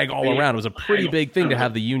flag all around. It was a pretty big thing to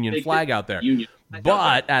have the Union flag out there.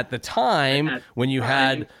 But at the time, when you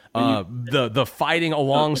had the fighting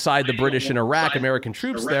alongside the British in Iraq, American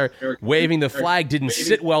troops there, waving the flag didn't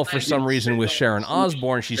sit well for some reason with Sharon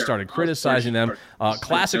Osbourne. She started criticizing them.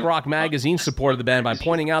 Classic Rock Magazine supported the band by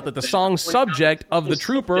pointing out that the song's subject of the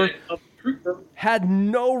Trooper had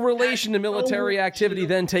no relation to military activity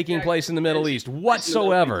then taking place in the Middle East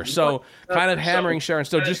whatsoever. So kind of hammering Sharon.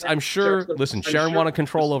 So just, I'm sure, listen, Sharon wanted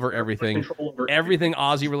control over everything. Everything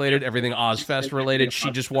Ozzy related, everything Ozfest related.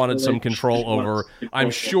 She just wanted some control over,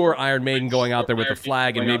 I'm sure, Iron Maiden going out there with the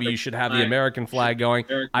flag, and maybe you should have the American flag going.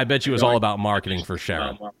 I bet you it was all about marketing for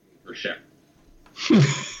Sharon.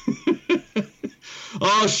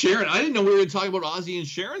 Oh, Sharon. I didn't know we were going to talk about Ozzy and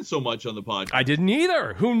Sharon so much on the podcast. I didn't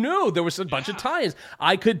either. Who knew? There was a bunch of tie-ins.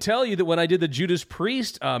 I could tell you that when I did the Judas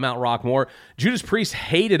Priest Mount Rockmore, Judas Priest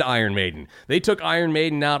hated Iron Maiden. They took Iron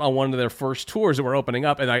Maiden out on one of their first tours that were opening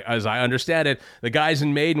up, and as I understand it, the guys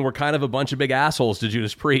in Maiden were kind of a bunch of big assholes to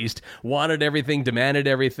Judas Priest, wanted everything, demanded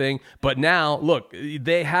everything, but now, look,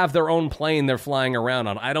 they have their own plane they're flying around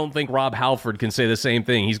on. I don't think Rob Halford can say the same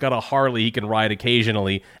thing. He's got a Harley he can ride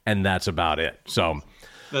occasionally, and that's about it. So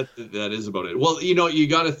that is about it. Well, you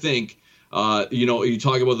got to think, you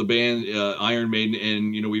talk about the band Iron Maiden,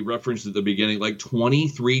 and, we referenced at the beginning, like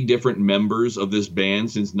 23 different members of this band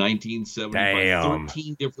since 1975, Damn.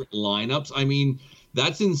 13 different lineups. I mean,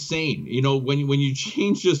 that's insane. When you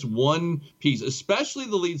change just one piece, especially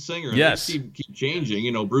the lead singer, and yes, they keep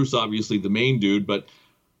changing. Bruce, obviously the main dude, but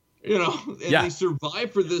they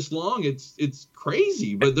survive for this long. It's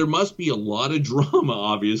crazy, but there must be a lot of drama,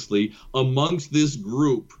 obviously, amongst this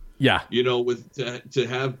group. Yeah. With to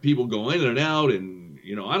have people go in and out, and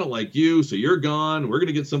I don't like you, so you're gone. We're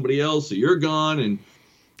gonna get somebody else, so you're gone,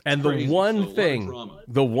 and the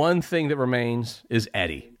one thing that remains is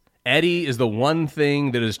Eddie. Eddie is the one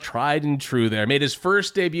thing that is tried and true there. Made his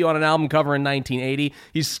first debut on an album cover in 1980.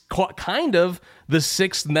 He's kind of the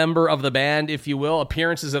sixth member of the band, if you will.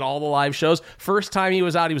 Appearances at all the live shows. First time he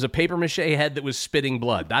was out, he was a papier-mâché head that was spitting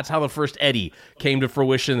blood. That's how the first Eddie came to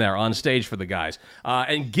fruition there on stage for the guys.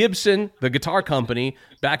 And Gibson, the guitar company,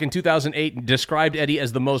 back in 2008, described Eddie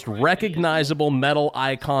as the most recognizable metal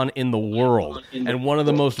icon in the world and one of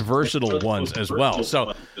the most versatile ones as well.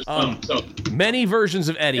 So many versions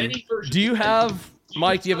of Eddie. Do you have,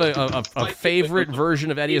 Mike, do you have a favorite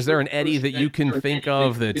version of Eddie? Is there an Eddie that you can think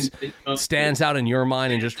of that stands out in your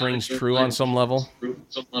mind and just rings true on some level?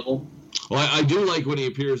 Well, I do like when he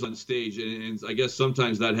appears on stage, and I guess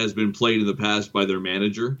sometimes that has been played in the past by their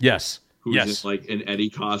manager. Yes. Who's in like an Eddie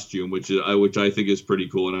costume, which I think is pretty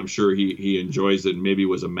cool, and I'm sure he enjoys it. And maybe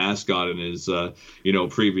was a mascot in his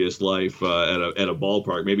previous life at a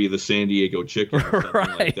ballpark, maybe the San Diego Chicken, or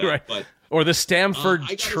something like that. Right. But or the Stamford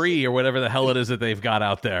tree, or whatever the hell it is that they've got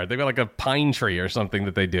out there. They've got like a pine tree or something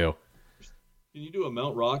that they do. Can you do a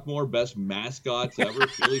Mount Rockmore best mascots ever?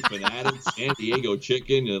 Philly Fanatics, San Diego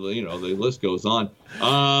Chicken, the list goes on.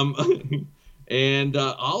 And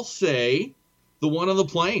I'll say the one on the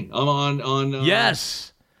plane. I'm on.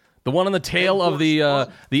 Yes, the one on the tail of the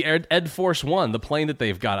Ed Force One, the plane that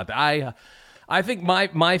they've got out there. I think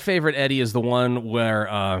my favorite Eddie is the one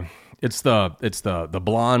where it's the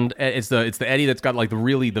blonde. It's the Eddie that's got like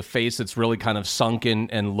the face that's really kind of sunken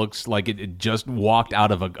and looks like it just walked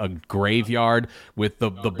out of a graveyard with the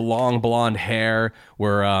long blonde hair.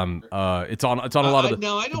 Where it's on a lot of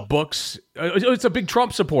the books. It's a big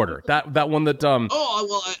Trump supporter. That one that. Oh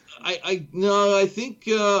well, I think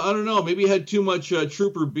I don't know. Maybe I had too much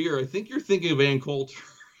Trooper beer. I think you're thinking of Ann Coulter.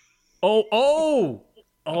 Oh.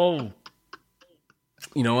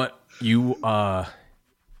 You know what?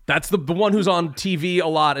 That's the one who's on TV a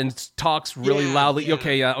lot and talks really loudly.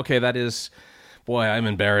 Yeah. Okay, that is. Boy, I'm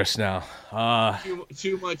embarrassed now.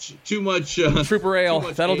 Too much. Trooper Ale.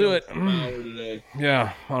 That'll do it. Today.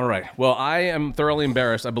 Yeah. All right. Well, I am thoroughly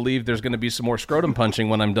embarrassed. I believe there's going to be some more scrotum punching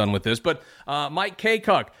when I'm done with this. But Mike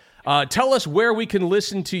Kaycock, tell us where we can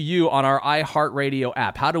listen to you on our iHeartRadio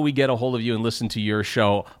app. How do we get a hold of you and listen to your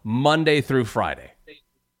show Monday through Friday?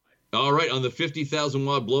 All right, on the 50,000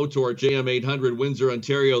 watt blowtorch JM800 Windsor,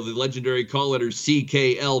 Ontario, the legendary call letters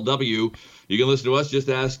CKLW. You can listen to us. Just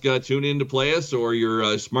ask tune in to play us, or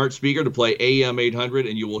your smart speaker to play AM800,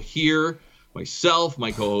 and you will hear myself,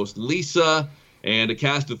 my co-host Lisa, and a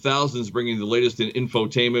cast of thousands bringing the latest in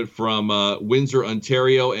infotainment from Windsor,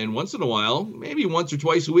 Ontario. And once in a while, maybe once or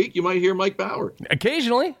twice a week, you might hear Mike Bauer.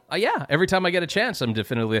 Occasionally. Yeah. Every time I get a chance, I'm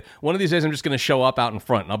definitely... One of these days, I'm just going to show up out in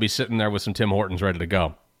front, and I'll be sitting there with some Tim Hortons ready to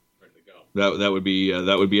go. That would be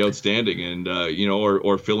outstanding, and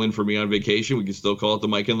or fill in for me on vacation. We can still call it the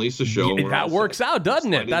Mike and Lisa Show. Yeah, that works out,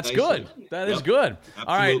 doesn't it? That's good. That is good. Absolutely.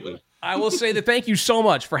 All right. I will say that thank you so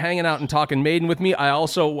much for hanging out and talking Maiden with me. I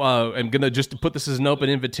also am going to just put this as an open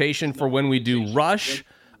invitation for when we do Rush,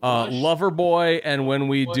 Loverboy, and when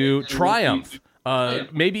we do Triumph.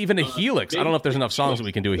 Maybe even a Helix. I don't know if there's enough songs that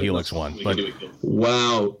we can do a Helix one. But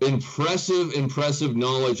wow, impressive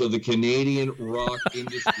knowledge of the Canadian rock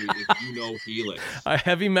industry. If you know Helix, a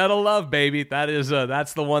heavy metal love, baby.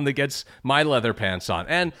 That's the one that gets my leather pants on.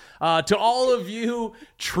 And to all of you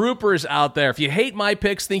troopers out there, if you hate my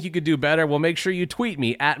picks, think you could do better, well, make sure you tweet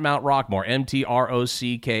me at Mount Rockmore,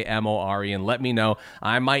 MTROCKMORE, and let me know.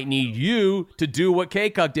 I might need you to do what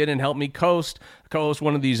K-Cuck did and help me coast co-host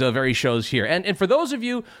one of these very shows here. And for those of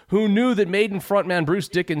you who knew that Maiden frontman Bruce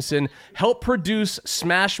Dickinson helped produce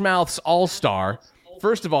Smash Mouth's All-Star,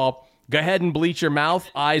 first of all, go ahead and bleach your mouth,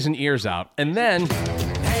 eyes, and ears out. And then,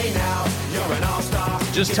 hey now, you're an all-star.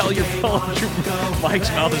 Just tell your fellow troopers Mike's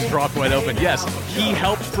mouth is dropped wide open. Yes, he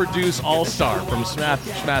helped produce All-Star from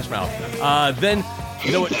Smash Mouth. Then,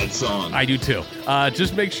 you know what? That song. I do too.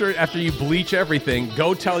 Just make sure after you bleach everything,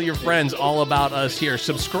 go tell your friends all about us here.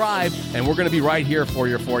 Subscribe, and we're going to be right here for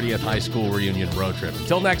your 40th high school reunion road trip.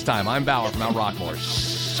 Until next time, I'm Bauer from Mount Rockmore.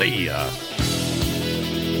 See ya.